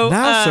 So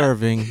now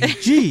serving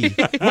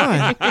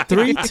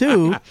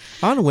G132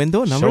 on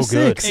window number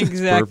 6.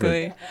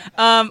 Exactly.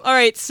 All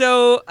right.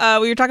 So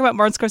we were talking about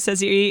Martin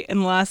Scorsese in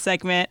the last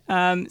segment.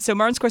 So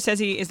Martin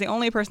Scorsese is the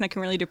only person that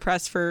can really do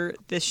press for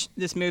this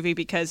movie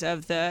because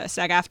of the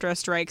SAG-AFTRA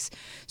strikes.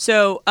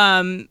 So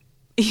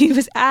he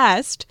was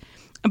asked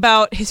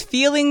about his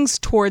feelings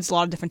towards a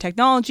lot of different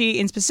technology,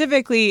 and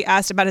specifically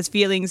asked about his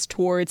feelings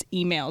towards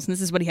emails. And this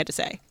is what he had to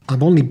say.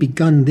 I've only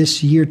begun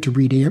this year to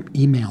read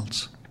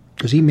emails,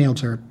 because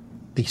emails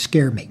they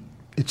scare me.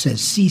 It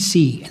says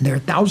CC, and there are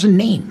 1,000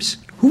 names.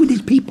 Who are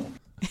these people?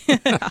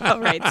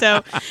 All right,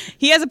 so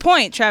he has a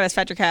point, Travis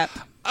Fettercap.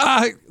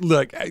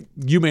 Look,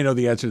 you may know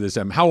the answer to this,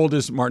 Em. How old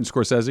is Martin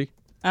Scorsese?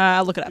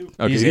 I'll look it up.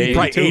 Okay, He's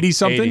probably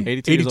 80-something?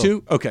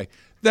 82? Okay.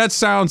 That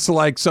sounds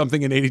like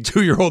something an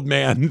 82-year-old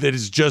man that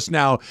is just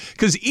now,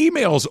 because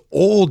email's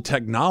old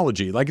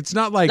technology. Like, it's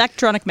not like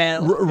electronic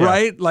mail,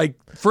 right? Like,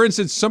 for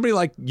instance, somebody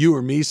like you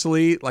or me,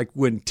 Slee, like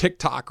when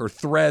TikTok or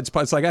Threads,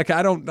 it's like, okay,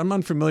 I'm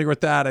unfamiliar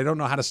with that. I don't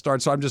know how to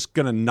start, so I'm just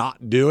gonna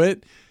not do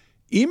it.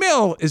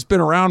 Email has been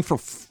around for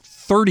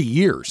 30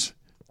 years.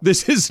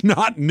 This is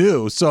not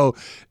new. So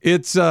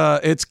it's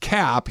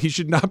Cap. He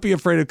should not be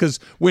afraid of, because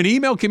when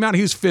email came out,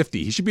 he was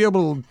 50. He should be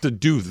able to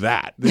do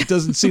that. It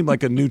doesn't seem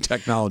like a new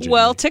technology.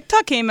 Well,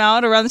 TikTok came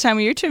out around the time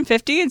when you turned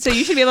 50, and so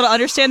you should be able to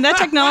understand that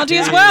technology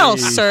as well,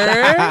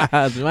 sir.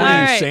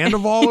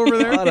 Sandoval over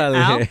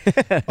there?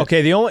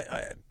 Okay,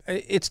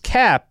 it's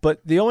Cap, but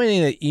the only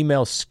thing that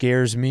email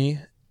scares me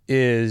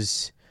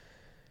is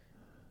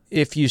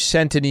if you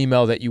sent an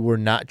email that you were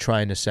not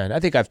trying to send. I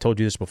think I've told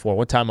you this before.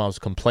 One time I was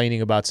complaining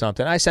about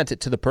something. I sent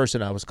it to the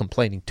person I was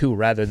complaining to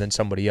rather than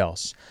somebody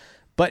else.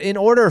 But in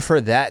order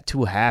for that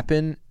to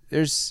happen,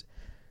 it's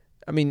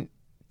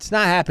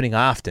not happening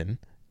often.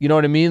 You know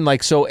what I mean?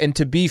 Like, so, and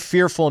to be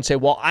fearful and say,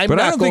 well, I'm not going to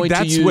use... But I don't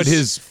think that's what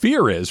his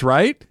fear is,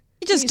 right?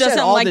 He just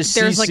doesn't like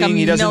there's like a million people.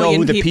 He doesn't know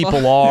who the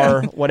people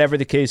are, whatever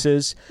the case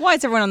is. Why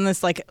is everyone on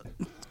this, like,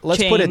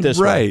 Let's put it this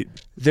way.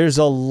 There's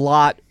a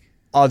lot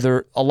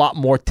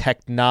more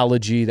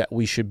technology that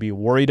we should be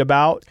worried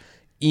about.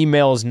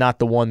 Email is not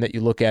the one that you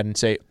look at and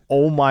say,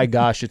 oh my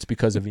gosh, it's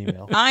because of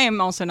email. I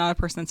am also not a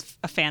person that's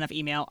a fan of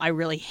email. I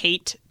really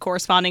hate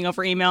corresponding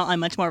over email.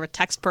 I'm much more of a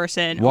text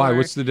person. Why?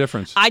 What's the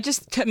difference? I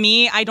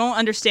don't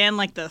understand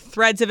like the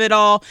threads of it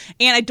all.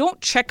 And I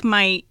don't check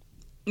my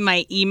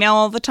email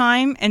all the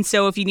time. And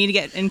so if you need to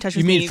get in touch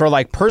with me. You mean for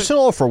like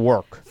personal or for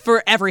work?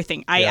 For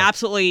everything. I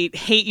absolutely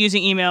hate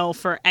using email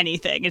for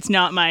anything. It's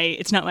not my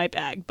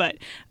bag. But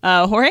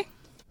Jorge?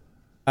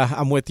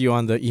 I'm with you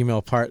on the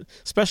email part,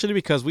 especially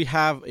because we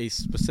have a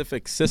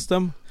specific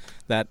system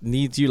that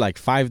needs you like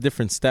 5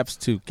 different steps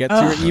to get to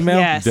your email.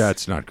 Yes.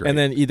 That's not great. And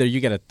then either you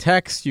get a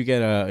text, you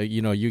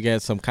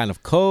get some kind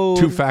of code,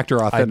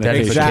 2-factor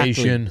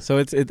authentication. Exactly. So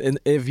and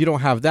if you don't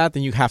have that,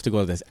 then you have to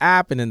go to this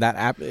app, and then that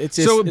app it's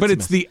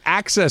the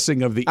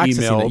accessing of the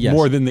email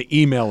more than the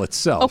email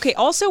itself. Okay.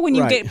 Also, when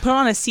you get put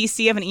on a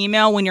CC of an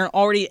email when you're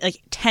already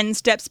like 10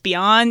 steps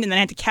beyond, and then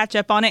I have to catch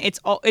up on it,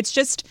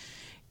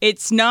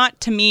 it's not,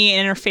 to me,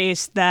 an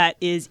interface that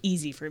is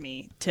easy for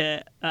me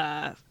to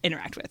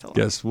interact with.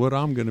 Guess what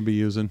I'm going to be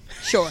using?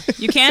 Sure.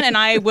 You can, and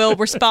I will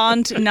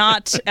respond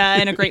not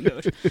in a great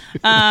mood.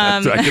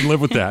 I can live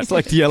with that. It's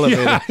like the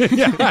elevator.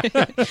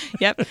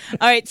 Yep.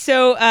 All right.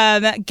 So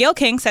Gayle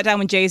King sat down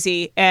with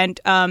Jay-Z, and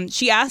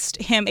she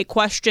asked him a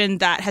question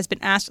that has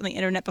been asked on the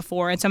internet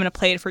before, and so I'm going to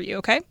play it for you,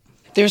 okay?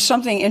 There's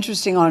something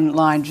interesting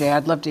online, Jay.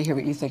 I'd love to hear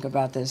what you think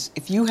about this.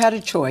 If you had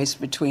a choice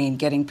between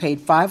getting paid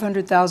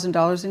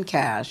 $500,000 in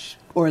cash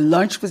or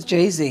lunch with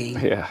Jay-Z,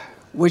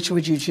 which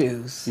would you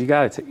choose? You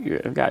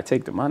gotta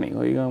take the money.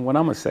 What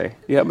I'm gonna say?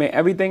 Yeah, I mean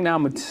everything that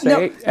I'm gonna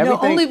say. No,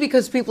 only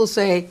because people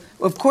say,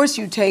 of course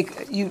you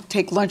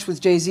take lunch with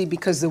Jay-Z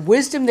because the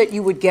wisdom that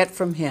you would get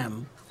from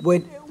him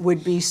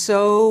would be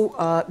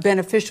so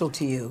beneficial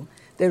to you.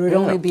 There would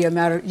only be a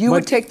matter. You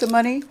would take the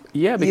money.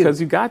 Yeah,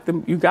 because you got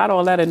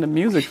all that in the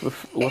music for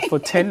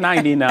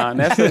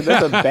 $10.99.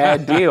 That's a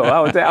bad deal.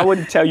 I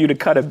wouldn't tell you to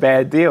cut a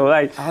bad deal.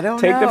 Like I don't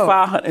take know.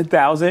 the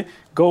 $500,000,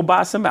 go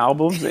buy some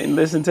albums and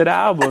listen to the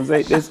albums.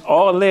 It's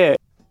all there.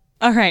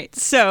 All right,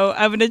 so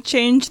I'm going to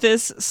change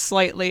this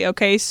slightly.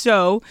 Okay,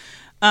 so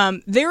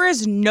there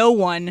is no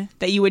one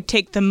that you would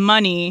take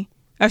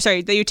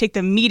that you take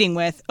the meeting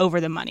with over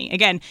the money.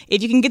 Again,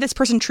 if you can get this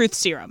person truth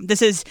serum,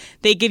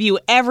 they give you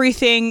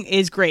everything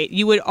is great.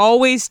 You would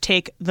always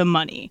take the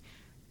money.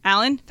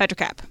 Alan, Fetcher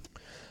Cap.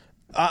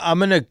 I'm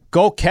going to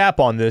go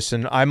Cap on this,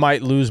 and I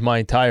might lose my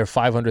entire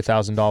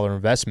 $500,000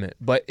 investment.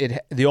 But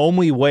the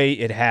only way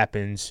it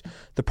happens,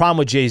 the problem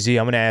with Jay-Z,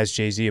 I'm going to ask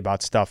Jay-Z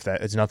about stuff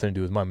that has nothing to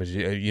do with money.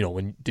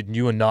 Did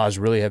you and Nas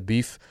really have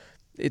beef?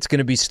 It's going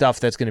to be stuff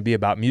that's going to be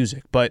about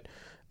music. But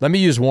let me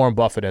use Warren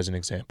Buffett as an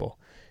example.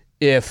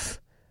 If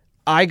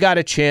I got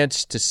a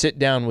chance to sit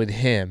down with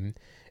him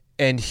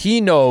and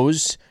he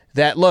knows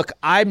that, look,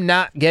 I'm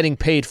not getting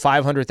paid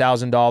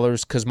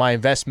 $500,000 because my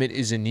investment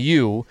is in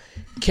you.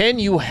 Can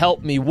you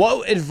help me?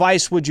 What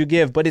advice would you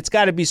give? But it's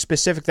got to be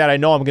specific that I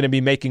know I'm going to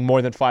be making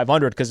more than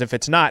 $500, because if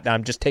it's not,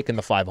 I'm just taking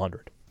the $500.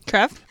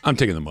 Trev? I'm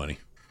taking the money.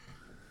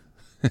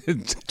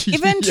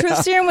 Even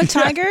Truth Serum with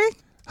Tiger?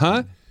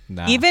 Huh?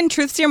 Nah. Even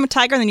Truth Serum with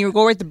Tiger, and then you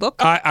go write the book?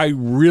 I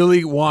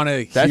really want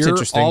to hear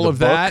all of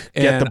that,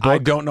 and I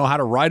don't know how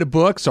to write a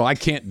book, so I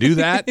can't do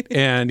that.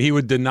 And he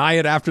would deny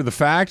it after the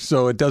fact,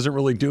 so it doesn't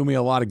really do me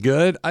a lot of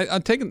good.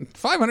 I'm taking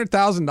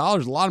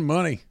 $500,000, a lot of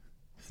money.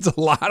 It's a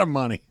lot of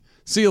money.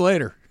 See you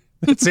later.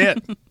 That's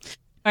it. All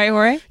right,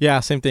 Jorge?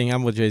 Yeah, same thing.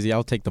 I'm with Jay-Z.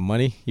 I'll take the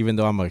money, even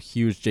though I'm a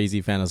huge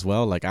Jay-Z fan as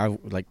well.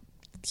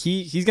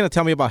 He's gonna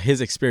tell me about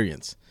his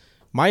experience.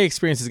 My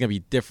experience is gonna be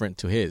different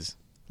to his.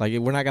 Like,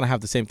 we're not gonna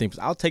have the same thing.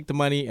 I'll take the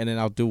money and then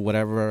I'll do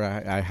whatever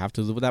I have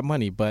to do with that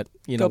money. But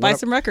go buy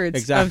some records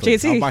exactly. of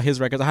Jay-Z. I'll buy his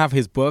records. I have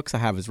his books. I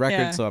have his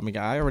records. Yeah. So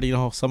I already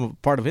know some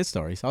part of his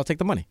story. So I'll take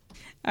the money.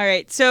 All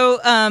right. So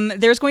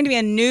there's going to be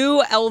a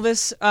new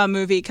Elvis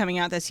movie coming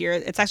out this year.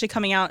 It's actually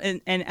coming out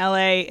in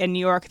L.A. and New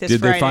York this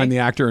Friday. Did they find the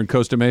actor in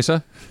Costa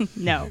Mesa?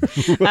 No.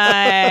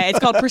 It's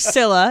called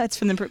Priscilla. It's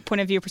from the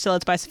point of view of Priscilla.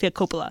 It's by Sofia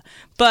Coppola.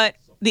 But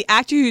the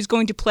actor who's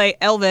going to play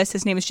Elvis,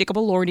 his name is Jacob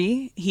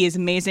Elordi. He is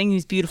amazing.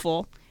 He's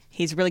beautiful.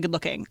 He's really good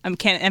looking. I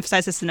can't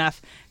emphasize this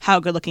enough how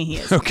good looking he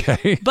is.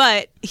 Okay.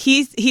 But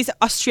he's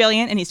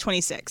Australian and he's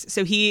 26.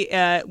 So he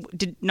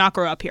did not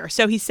grow up here.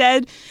 So he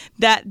said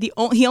that he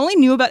only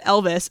knew about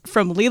Elvis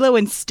from Lilo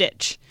and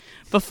Stitch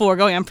before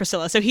going on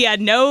Priscilla. So he had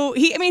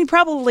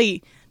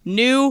probably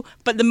knew,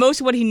 but the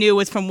most of what he knew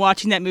was from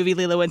watching that movie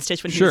Lilo and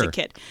Stitch when he was a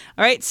kid.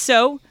 All right.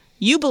 So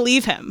you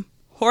believe him.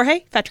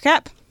 Jorge, Factor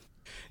Cap.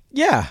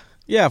 Yeah.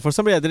 Yeah, for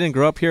somebody that didn't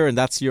grow up here and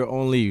that's your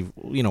only,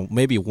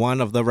 maybe one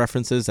of the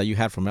references that you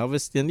had from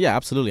Elvis, then yeah,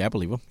 absolutely, I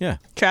believe him. Yeah.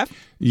 Trev?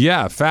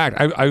 Yeah, fact.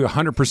 I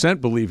 100%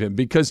 believe him,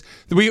 because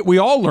we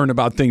all learn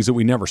about things that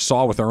we never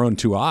saw with our own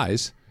two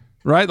eyes,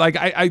 right? Like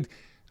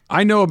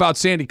I know about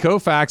Sandy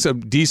Koufax a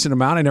decent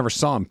amount. I never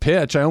saw him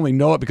pitch. I only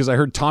know it because I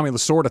heard Tommy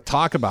Lasorda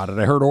talk about it.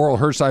 I heard Oral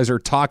Hershiser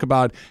talk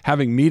about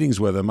having meetings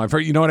with him. I've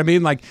heard, you know what I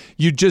mean? Like,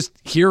 you just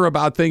hear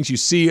about things. You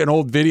see an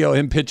old video of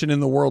him pitching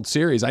in the World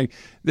Series.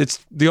 It's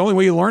the only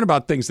way you learn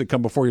about things that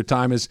come before your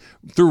time is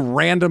through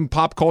random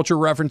pop culture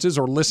references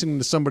or listening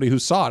to somebody who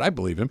saw it. I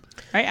believe him.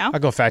 Right, Al?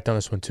 I'll go fact on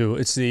this one, too.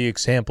 It's the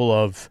example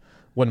of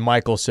when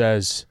Michael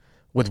says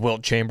with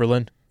Wilt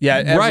Chamberlain. Yeah,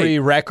 every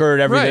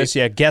record, this.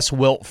 Yeah, guess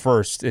Wilt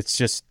first. It's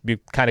just you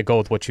kind of go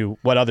with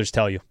what others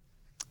tell you.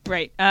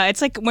 Right.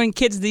 It's like when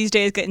kids these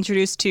days get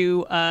introduced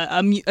to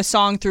a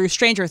song through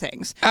Stranger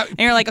Things. And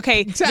you're like, okay,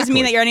 It doesn't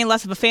mean that you're any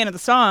less of a fan of the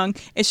song.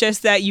 It's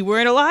just that you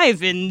weren't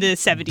alive in the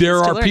 70s. There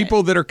are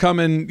people that are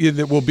coming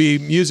that will be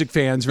music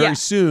fans very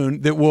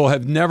soon that will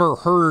have never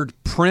heard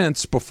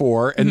Prince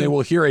before, and they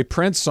will hear a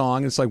Prince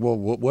song. It's like, well,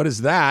 what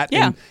is that?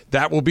 Yeah. And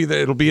that will be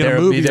it'll be in a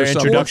movie or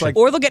something.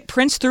 Or they'll get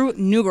Prince through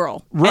New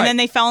Girl. Right. And then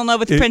they fell in love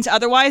with Prince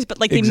otherwise, but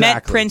they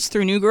met Prince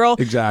through New Girl.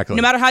 Exactly.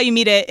 No matter how you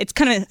meet it, it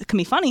can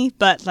be funny,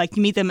 but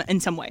you meet them in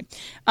some way.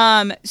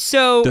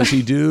 So does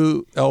he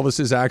do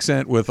Elvis's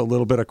accent with a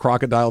little bit of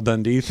Crocodile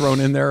Dundee thrown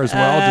in there as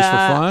well, just for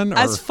fun? Or?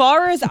 As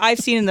far as I've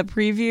seen in the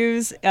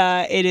previews,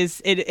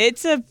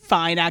 it's a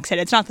fine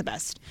accent. It's not the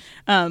best,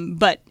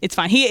 but it's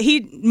fine.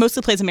 He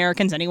mostly plays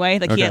Americans anyway.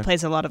 He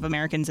plays a lot of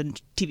Americans in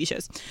TV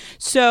shows.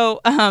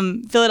 So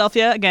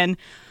Philadelphia again.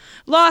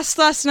 Lost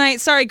last night.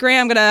 Sorry,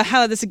 Graham. I'm gonna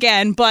highlight this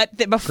again. But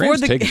before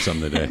Graham's taking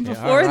some today.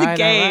 before the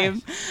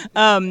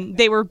game,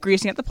 they were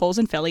greasing up the polls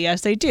in Philly,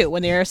 as they do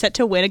when they are set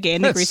to win a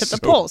game. They grease up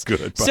the polls.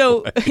 Good,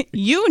 so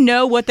you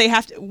know what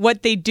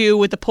they do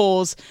with the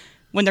polls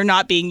when they're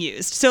not being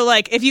used. So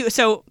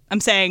I'm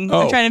saying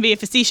I'm trying to be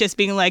facetious,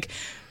 being like.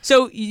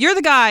 So you're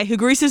the guy who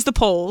greases the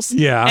polls,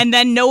 and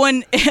then no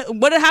one.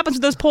 What happens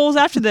with those polls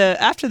after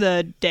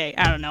the day?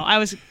 I don't know.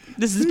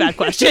 This is a bad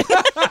question.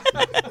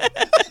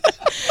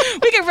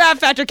 We can wrap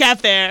Factor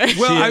Cap there.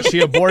 Well, she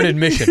aborted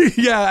mission.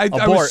 I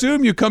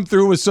assume you come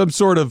through with some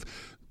sort of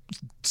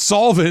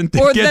solvent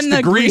that gets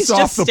the grease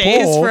off the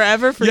pole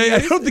forever for I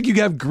don't think you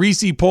have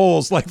greasy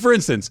poles. Like, for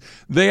instance,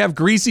 they have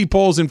greasy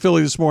poles in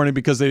Philly this morning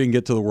because they didn't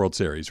get to the World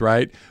Series,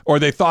 right? Or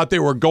they thought they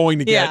were going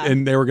to get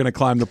and they were going to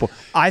climb the pole.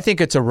 I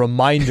think it's a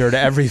reminder to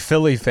every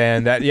Philly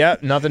fan that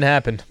nothing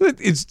happened.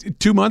 It's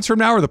 2 months from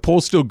now. Are the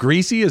poles still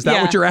greasy? Is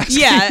that what you're asking?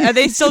 Yeah, are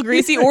they still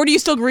greasy, or do you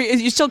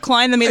still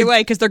climb them either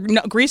way because they're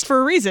greased for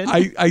a reason?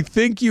 I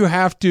think you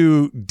have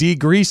to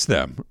degrease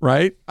them,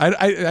 right?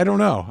 I don't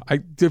know.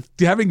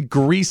 Having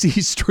greasy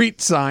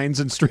street signs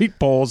and street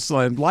poles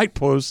and light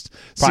posts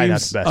probably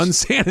seems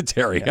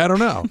unsanitary. Yeah. I don't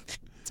know.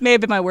 This may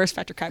have been my worst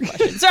Factor Cap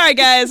question. Sorry,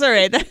 guys. All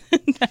right.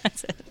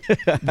 That's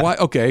it. Why?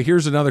 Okay,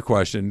 here's another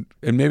question,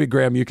 and maybe,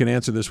 Graham, you can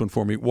answer this one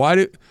for me.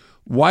 Why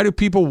do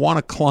people want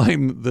to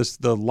climb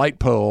the light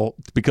pole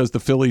because the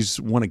Phillies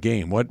won a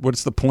game?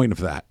 What's the point of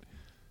that?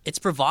 It's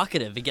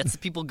provocative. It gets the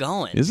people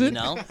going. Is it? You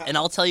know? And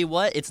I'll tell you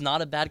what, it's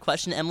not a bad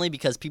question, Emily,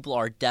 because people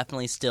are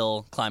definitely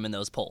still climbing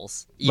those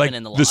poles, even Like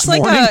in the this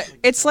line. morning?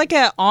 It's like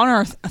a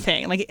honor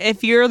thing. Like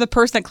if you're the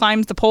person that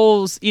climbs the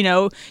poles, you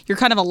know, you're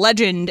kind of a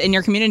legend in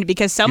your community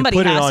because somebody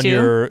you put has it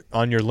to.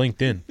 on your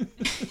LinkedIn.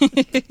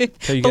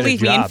 Till you get a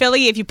Believe me, in job.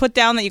 Philly, if you put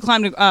down that you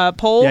climbed a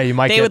pole, Yeah, you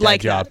might they get would that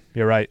like job. that.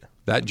 You're right.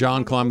 That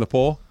John climbed the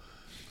pole?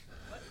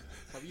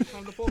 Have you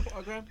climbed the pole,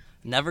 Graham?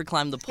 Never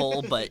climbed the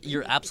pole, but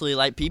you're absolutely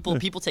right. People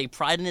take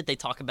pride in it. They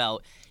talk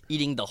about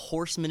eating the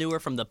horse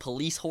manure from the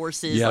police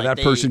horses. Yeah, like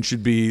that person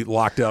should be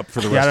locked up for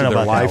the Yeah, I rest don't of know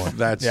their about that life. one.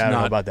 That's Yeah, I don't know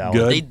not about that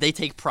good. They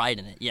take pride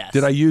in it, yes.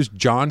 Did I use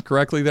John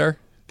correctly there?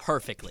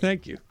 Perfectly.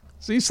 Thank you.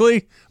 See,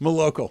 Slee, I'm a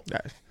local.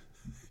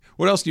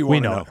 What else do you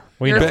want to know?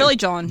 You're a Philly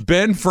John.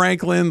 Ben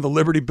Franklin, the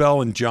Liberty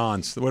Bell, and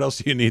Johns. What else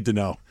do you need to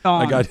know?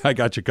 John. I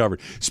got you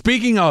covered.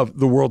 Speaking of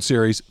the World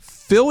Series,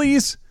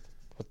 Phillies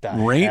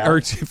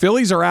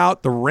are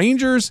out. The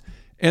Rangers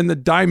and the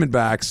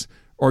Diamondbacks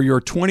are your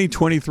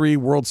 2023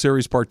 World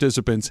Series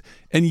participants.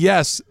 And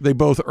yes, they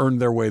both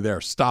earned their way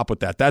there. Stop with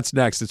that. That's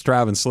next. It's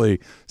Travis Slee,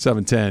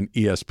 710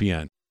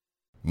 ESPN.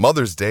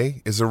 Mother's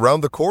Day is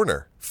around the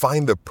corner.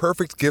 Find the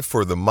perfect gift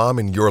for the mom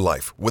in your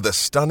life with a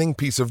stunning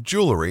piece of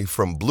jewelry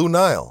from Blue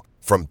Nile.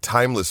 From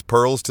timeless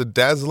pearls to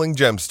dazzling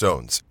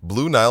gemstones,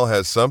 Blue Nile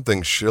has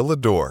something she'll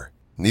adore.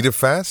 Need it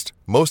fast?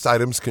 Most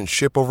items can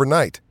ship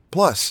overnight.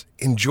 Plus,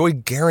 enjoy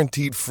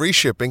guaranteed free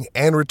shipping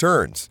and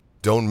returns.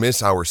 Don't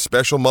miss our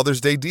special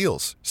Mother's Day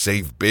deals.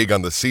 Save big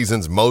on the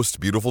season's most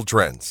beautiful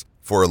trends.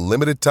 For a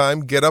limited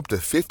time, get up to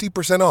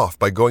 50% off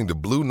by going to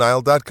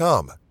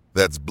BlueNile.com.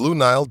 That's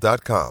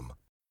BlueNile.com.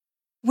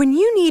 When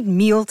you need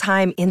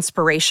mealtime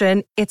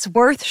inspiration, it's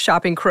worth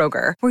shopping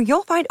Kroger, where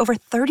you'll find over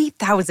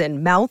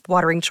 30,000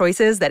 mouth-watering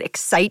choices that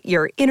excite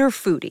your inner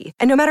foodie.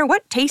 And no matter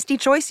what tasty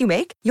choice you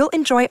make, you'll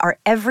enjoy our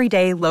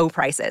everyday low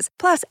prices,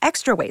 plus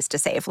extra ways to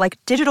save, like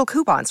digital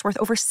coupons worth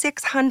over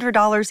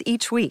 $600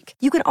 each week.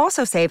 You can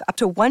also save up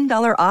to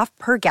 $1 off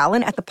per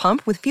gallon at the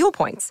pump with fuel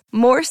points.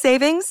 More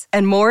savings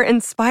and more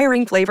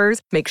inspiring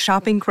flavors make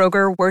shopping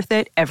Kroger worth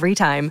it every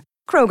time.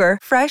 Kroger,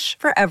 fresh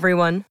for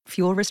everyone.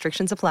 Fuel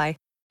restrictions apply.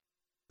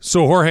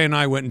 So Jorge and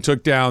I went and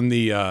took down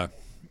the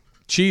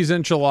cheese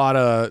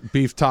enchilada,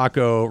 beef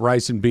taco,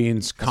 rice and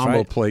beans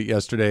combo plate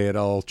yesterday at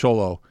El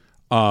Cholo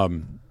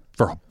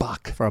for a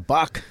buck. For a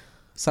buck.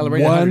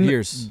 Celebrating 100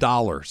 years.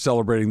 $1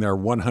 celebrating their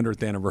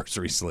 100th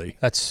anniversary, Slee.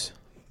 That's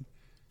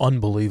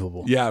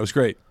unbelievable. Yeah, it was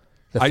great.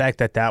 The fact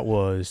that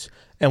was,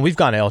 and we've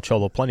gone to El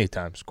Cholo plenty of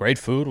times. Great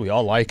food. We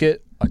all like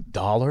it. $1.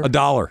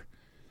 $1.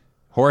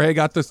 Jorge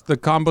got the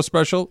combo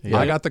special. Yeah.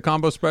 I got the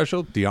combo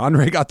special.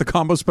 DeAndre got the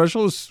combo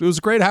special. It was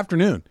a great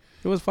afternoon.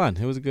 It was fun.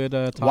 It was a good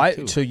talk, Why?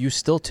 too. So you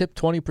still tipped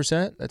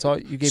 20%? That's all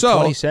you gave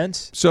 20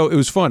 cents? So it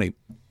was funny.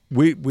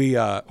 We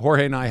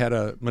Jorge and I had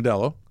a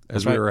Modelo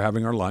as we were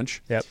having our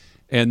lunch. Yep.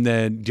 And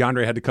then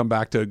DeAndre had to come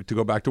back to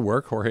go back to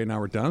work. Jorge and I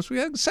were done. So we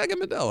had a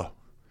second Modelo.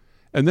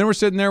 And then we're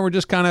sitting there, we're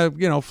just kind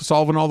of,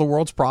 solving all the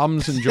world's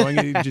problems,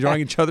 enjoying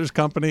each other's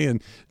company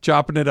and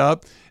chopping it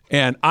up.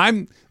 And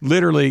I'm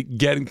literally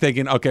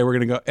thinking, okay, we're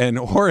going to go. And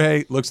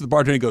Jorge looks at the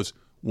bartender and he goes,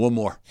 one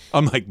more.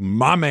 I'm like,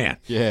 my man.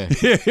 Yeah.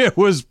 It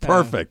was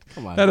perfect.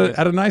 Come on,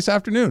 had a nice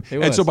afternoon.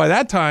 It And so was. by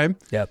that time,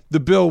 Yep. the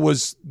bill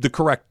was the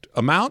correct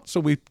amount. So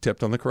we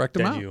tipped on the correct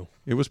amount.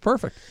 It was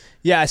perfect.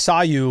 Yeah, I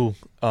saw you.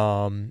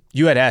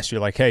 You had asked, you're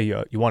like, hey,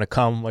 you want to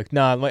come? Like,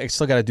 nah, I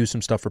still got to do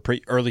some stuff for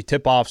early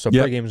tip-off, so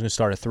Yep. pregame is going to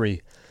start at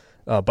 3.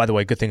 By the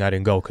way, good thing I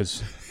didn't go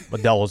because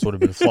Modelo's would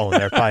have been flowing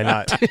there. Probably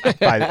not.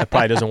 It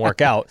probably doesn't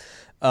work out.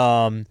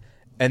 And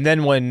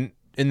then when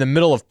in the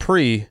middle of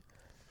pre,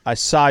 I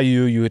saw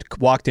you had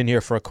walked in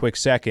here for a quick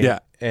second. Yeah.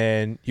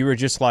 And you were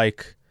just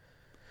like,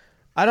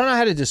 I don't know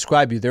how to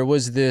describe you. There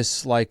was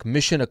this like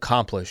mission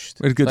accomplished.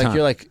 We had a good like time.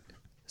 You're like,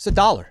 it's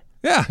 $1.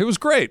 Yeah, it was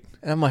great.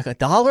 And I'm like,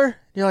 $1?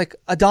 You're like,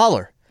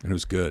 $1. And it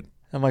was good.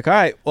 I'm like, all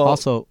right, well,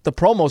 Also- the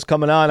promo's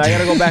coming on. I got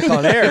to go back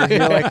on air. And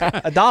you're like,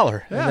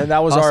 $1. And then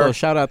that was also, our...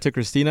 shout out to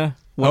Christina.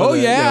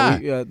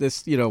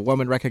 This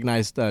woman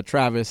recognized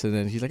Travis, and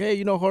then she's like,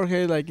 "Hey,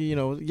 Jorge,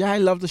 I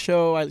love the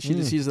show.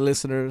 She's a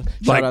listener.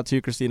 Shout out to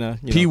you, Christina."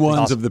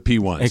 P1s of the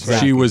P1s.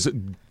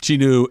 Exactly. She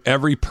knew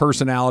every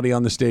personality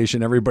on the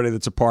station, everybody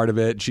that's a part of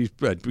it.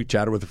 We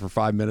chatted with her for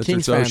 5 minutes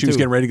Kings or so. fan, She was too.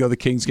 getting ready to go to the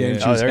Kings game. Yeah.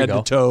 She Oh, was there you head to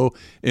go. toe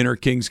in her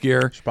Kings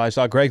gear. She probably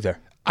saw Greg there.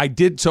 I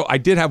did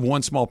have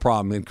one small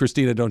problem, and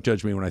Christina, don't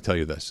judge me when I tell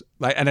you this.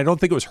 And I don't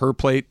think it was her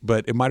plate,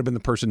 but it might have been the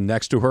person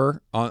next to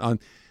her.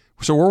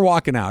 So we're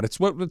walking out. It's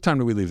what time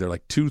do we leave there?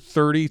 Like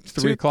 2:30,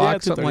 3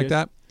 o'clock, something like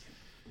that.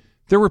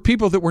 There were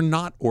people that were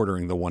not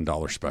ordering the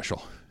 $1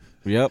 special.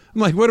 Yep. I'm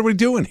like, what are we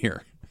doing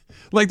here?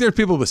 Like, there's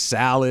people with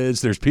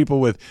salads. There's people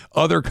with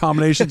other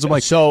combinations. I'm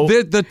like, So-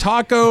 the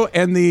taco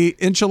and the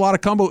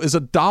enchilada combo is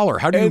 $1.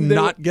 How do you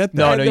not get that?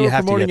 No, they you were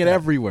have to promoting get it that.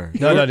 everywhere.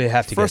 No, they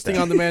have to First get thing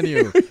that. on the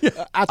menu,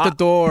 at the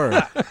door.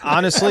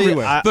 Honestly,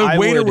 Everywhere. The I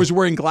waiter would- was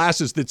wearing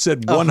glasses that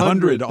said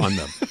 100 on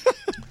them.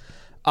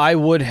 I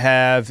would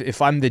have,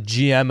 if I'm the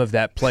GM of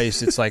that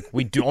place, it's like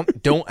we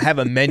don't have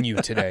a menu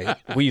today.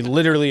 We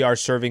literally are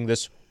serving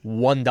this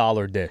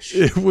 $1 dish.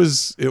 It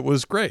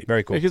was great.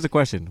 Very cool. Here's a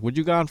question: would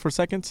you gone for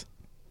seconds?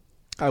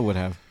 I would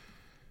have.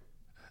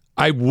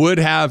 I would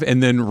have,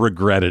 and then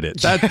regretted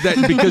it. That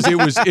because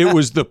it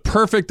was the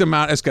perfect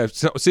amount.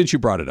 So, since you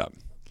brought it up,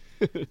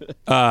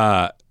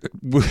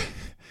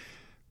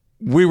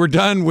 we were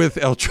done with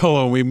El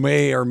Cholo, and we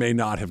may or may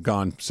not have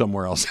gone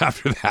somewhere else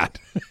after that.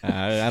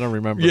 I don't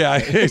remember.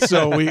 Yeah,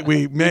 so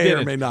we may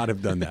or may not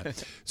have done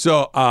that.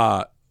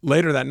 So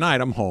later that night,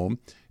 I'm home,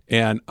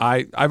 and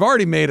I've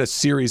already made a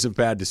series of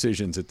bad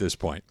decisions at this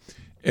point,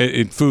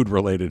 in food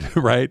related,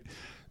 right?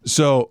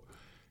 So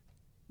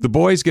the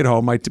boys get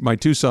home, my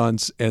two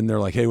sons, and they're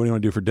like, "Hey, what do you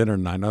want to do for dinner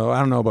tonight?" I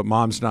don't know, but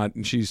Mom's not.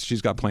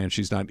 She's got plans.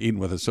 She's not eating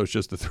with us, so it's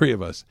just the three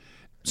of us.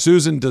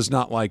 Susan does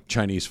not like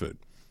Chinese food.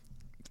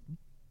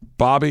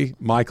 Bobby,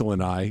 Michael,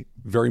 and I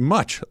very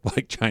much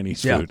like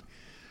Chinese food.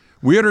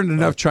 We ordered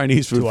enough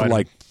Chinese food for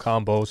like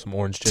combo, some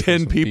orange chicken, 10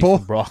 some people, beef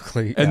and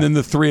broccoli, and then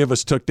the three of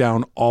us took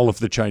down all of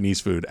the Chinese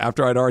food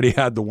after I'd already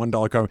had the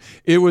 $1 combo.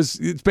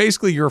 It's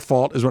basically your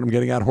fault, is what I'm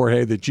getting at,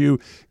 Jorge, that you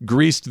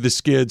greased the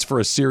skids for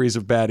a series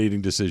of bad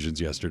eating decisions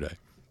yesterday.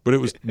 But it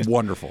was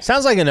wonderful.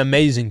 Sounds like an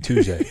amazing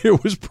Tuesday.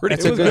 It was pretty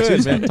good.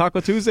 Tuesday. Man. Taco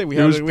Tuesday.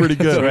 It was pretty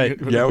good. Right.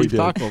 Yeah, we did.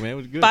 Taco, man. It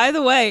was good. By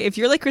the way, if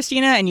you're like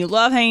Christina and you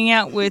love hanging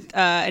out with,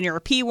 and you're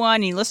a P1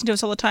 and you listen to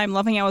us all the time,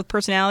 love hanging out with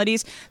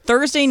personalities,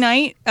 Thursday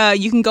night,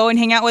 you can go and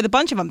hang out with a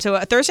bunch of them. So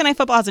Thursday Night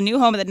Football has a new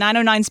home at the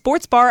 909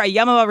 Sports Bar at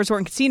Yamava Resort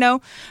and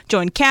Casino.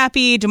 Join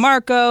Cappy,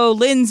 DeMarco,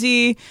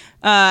 Lindsay,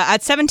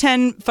 at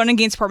 710 Fun and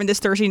Games Department this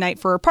Thursday night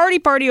for a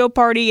party,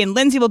 and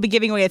Lindsay will be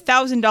giving away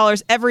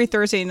 $1,000 every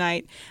Thursday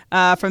night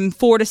from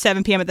 4 to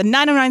 7 p.m. at the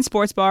 909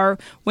 Sports Bar.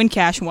 Win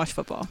cash and watch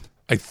football.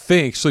 I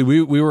think so.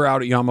 We were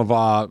out at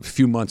Yamava a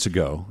few months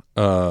ago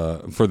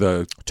for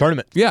the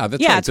tournament. Yeah,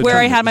 that's right. It's where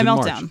I had my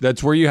meltdown.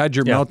 That's where you had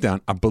your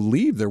meltdown. I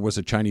believe there was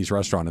a Chinese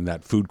restaurant in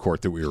that food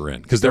court that we were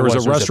in, because there was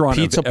a restaurant,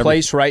 a pizza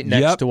place right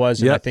next to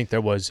us, and I think there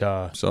was.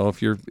 So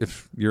if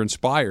you're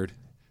inspired.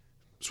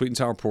 Sweet and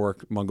sour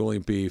pork,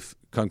 Mongolian beef,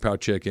 Kung Pao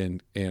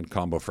chicken, and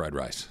combo fried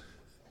rice.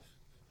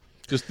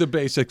 Just the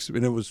basics,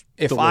 and it was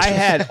If delicious. I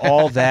had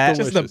all that,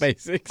 just the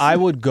basics, I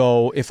would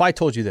go. If I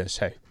told you this,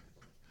 hey,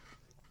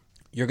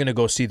 you're going to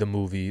go see the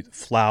movie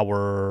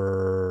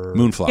Moonflower.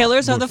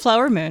 Killers of the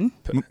Flower Moon.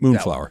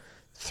 Moonflower.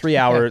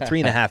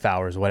 3.5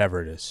 hours,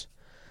 whatever it is.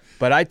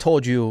 But I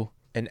told you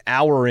an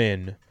hour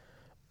in,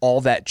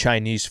 all that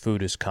Chinese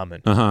food is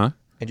coming. Uh-huh.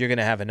 And you're going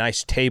to have a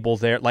nice table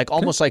there, like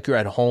almost like you're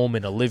at home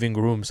in a living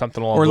room,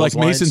 something along those lines. Or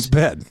like Mason's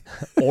bed.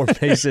 Or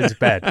Mason's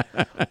bed.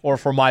 Or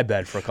for my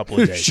bed for a couple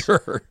of days.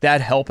 Sure. That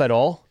help at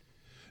all?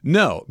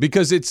 No,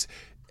 because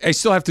I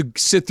still have to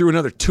sit through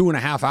another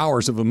 2.5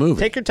 hours of a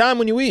movie. Take your time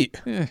when you eat.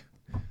 Yeah.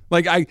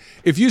 Like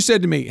if you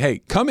said to me,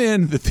 hey, come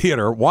in the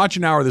theater, watch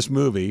an hour of this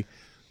movie,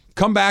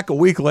 come back a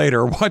week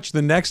later, watch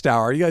the next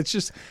hour. Yeah, it's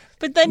just.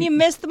 But then you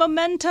miss the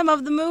momentum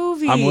of the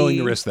movie. I'm willing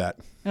to risk that.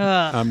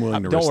 I'm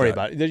willing to risk that. Don't worry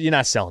about it. You're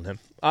not selling him.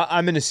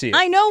 I'm going to see it.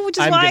 I know, which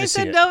is why I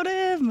said no to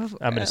him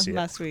I'm going to see it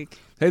last week.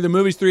 Hey, the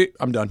movie's 3.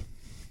 I'm done.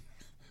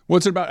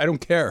 What's it about? I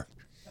don't care.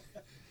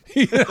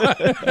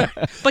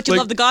 But you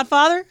love The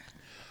Godfather?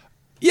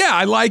 Yeah,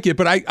 I like it,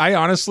 but I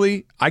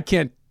honestly, I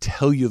can't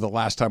tell you the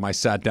last time I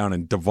sat down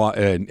and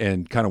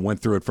kind of went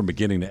through it from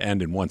beginning to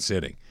end in one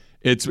sitting.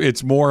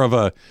 It's more of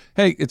a,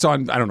 hey, it's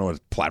on, I don't know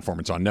what platform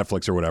it's on,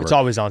 Netflix or whatever. It's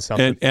always on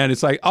something. And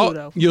it's like,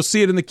 oh, you'll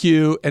see it in the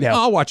queue, and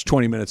I'll watch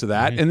 20 minutes of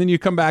that. And then you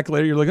come back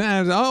later, you're like,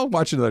 I'll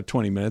watch another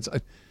 20 minutes.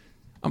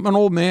 I'm an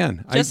old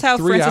man. Just how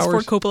Francis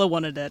Ford Coppola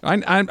wanted it.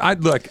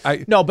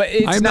 No, but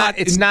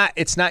it's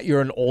not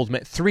you're an old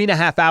man.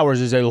 3.5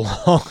 hours is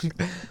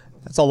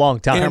that's a long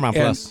time.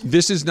 And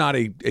this is not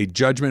a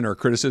judgment or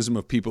criticism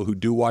of people who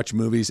do watch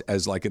movies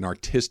as like an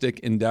artistic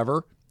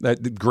endeavor.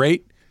 That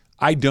great.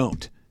 I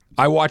don't.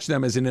 I watch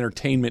them as an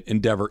entertainment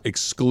endeavor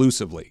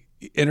exclusively.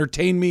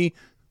 Entertain me,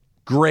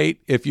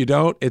 great. If you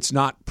don't, it's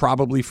not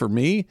probably for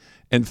me.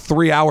 And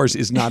 3 hours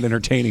is not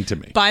entertaining to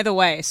me. By the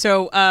way,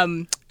 so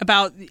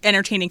about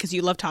entertaining, because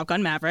you love Top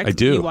Gun Maverick. I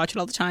do. You watch it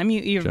all the time.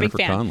 You're a big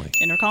fan. Conley.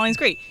 Jennifer Connelly's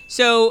great.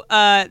 So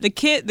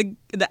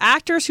the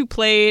actors who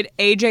played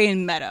AJ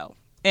and Meadow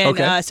in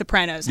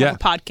Sopranos have a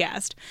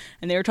podcast,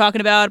 and they were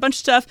talking about a bunch of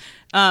stuff.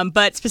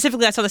 But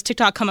specifically, I saw this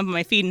TikTok come up on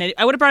my feed, and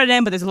I would have brought it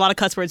in, but there's a lot of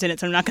cuss words in it,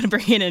 so I'm not going to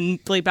bring it in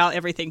and bleep out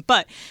everything.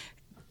 But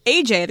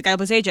AJ, the guy who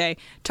plays AJ,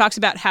 talks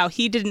about how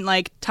he didn't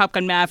like Top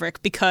Gun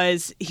Maverick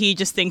because he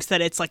just thinks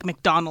that it's like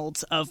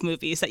McDonald's of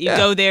movies, that you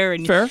go there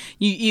and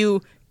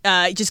you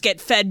just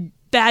get fed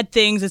bad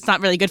things. It's not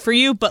really good for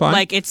you, but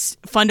like it's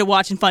fun to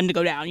watch and fun to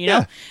go down, you know?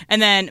 Yeah.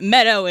 And then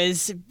Meadow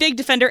is a big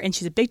defender, and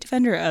she's a big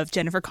defender of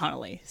Jennifer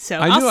Connelly. So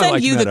I'll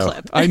send you the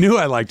clip. I knew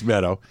I liked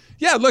Meadow.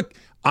 Yeah, look,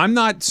 I'm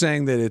not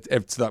saying that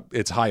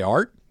it's high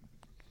art.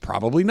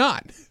 Probably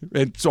not.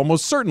 It's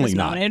almost certainly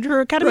not. Nominated for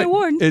Academy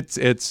Award.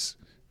 It's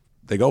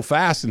they go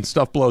fast and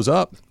stuff blows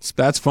up.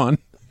 That's fun.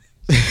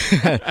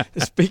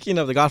 Speaking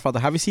of The Godfather,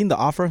 have you seen The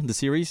Offer, the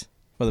series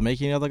for the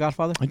making of The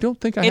Godfather? I don't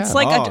think I have.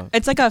 Oh.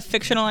 It's like a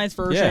fictionalized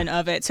version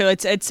of it. So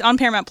it's on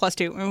Paramount Plus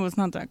too. It was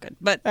not that good,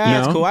 but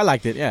it's cool. I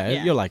liked it.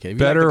 Yeah, you'll like it. If you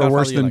Better like or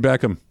worse than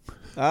Beckham?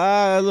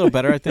 A little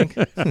better, I think.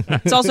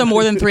 It's also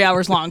more than 3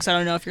 hours long, so I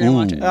don't know if you're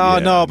going to watch it. Oh,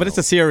 no, but it's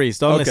a series.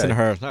 Don't listen to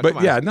her.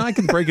 But now I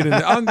can break it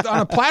into on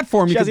a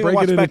platform. You can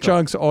break it into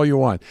chunks all you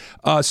want.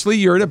 Slee,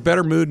 you're in a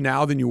better mood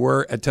now than you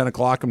were at 10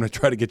 o'clock. I'm going to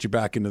try to get you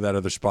back into that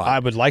other spot. I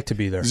would like to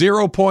be there.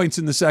 0 points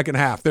in the second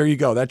half. There you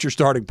go. That's your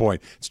starting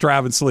point. It's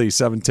Trav and Slee,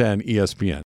 710 ESPN.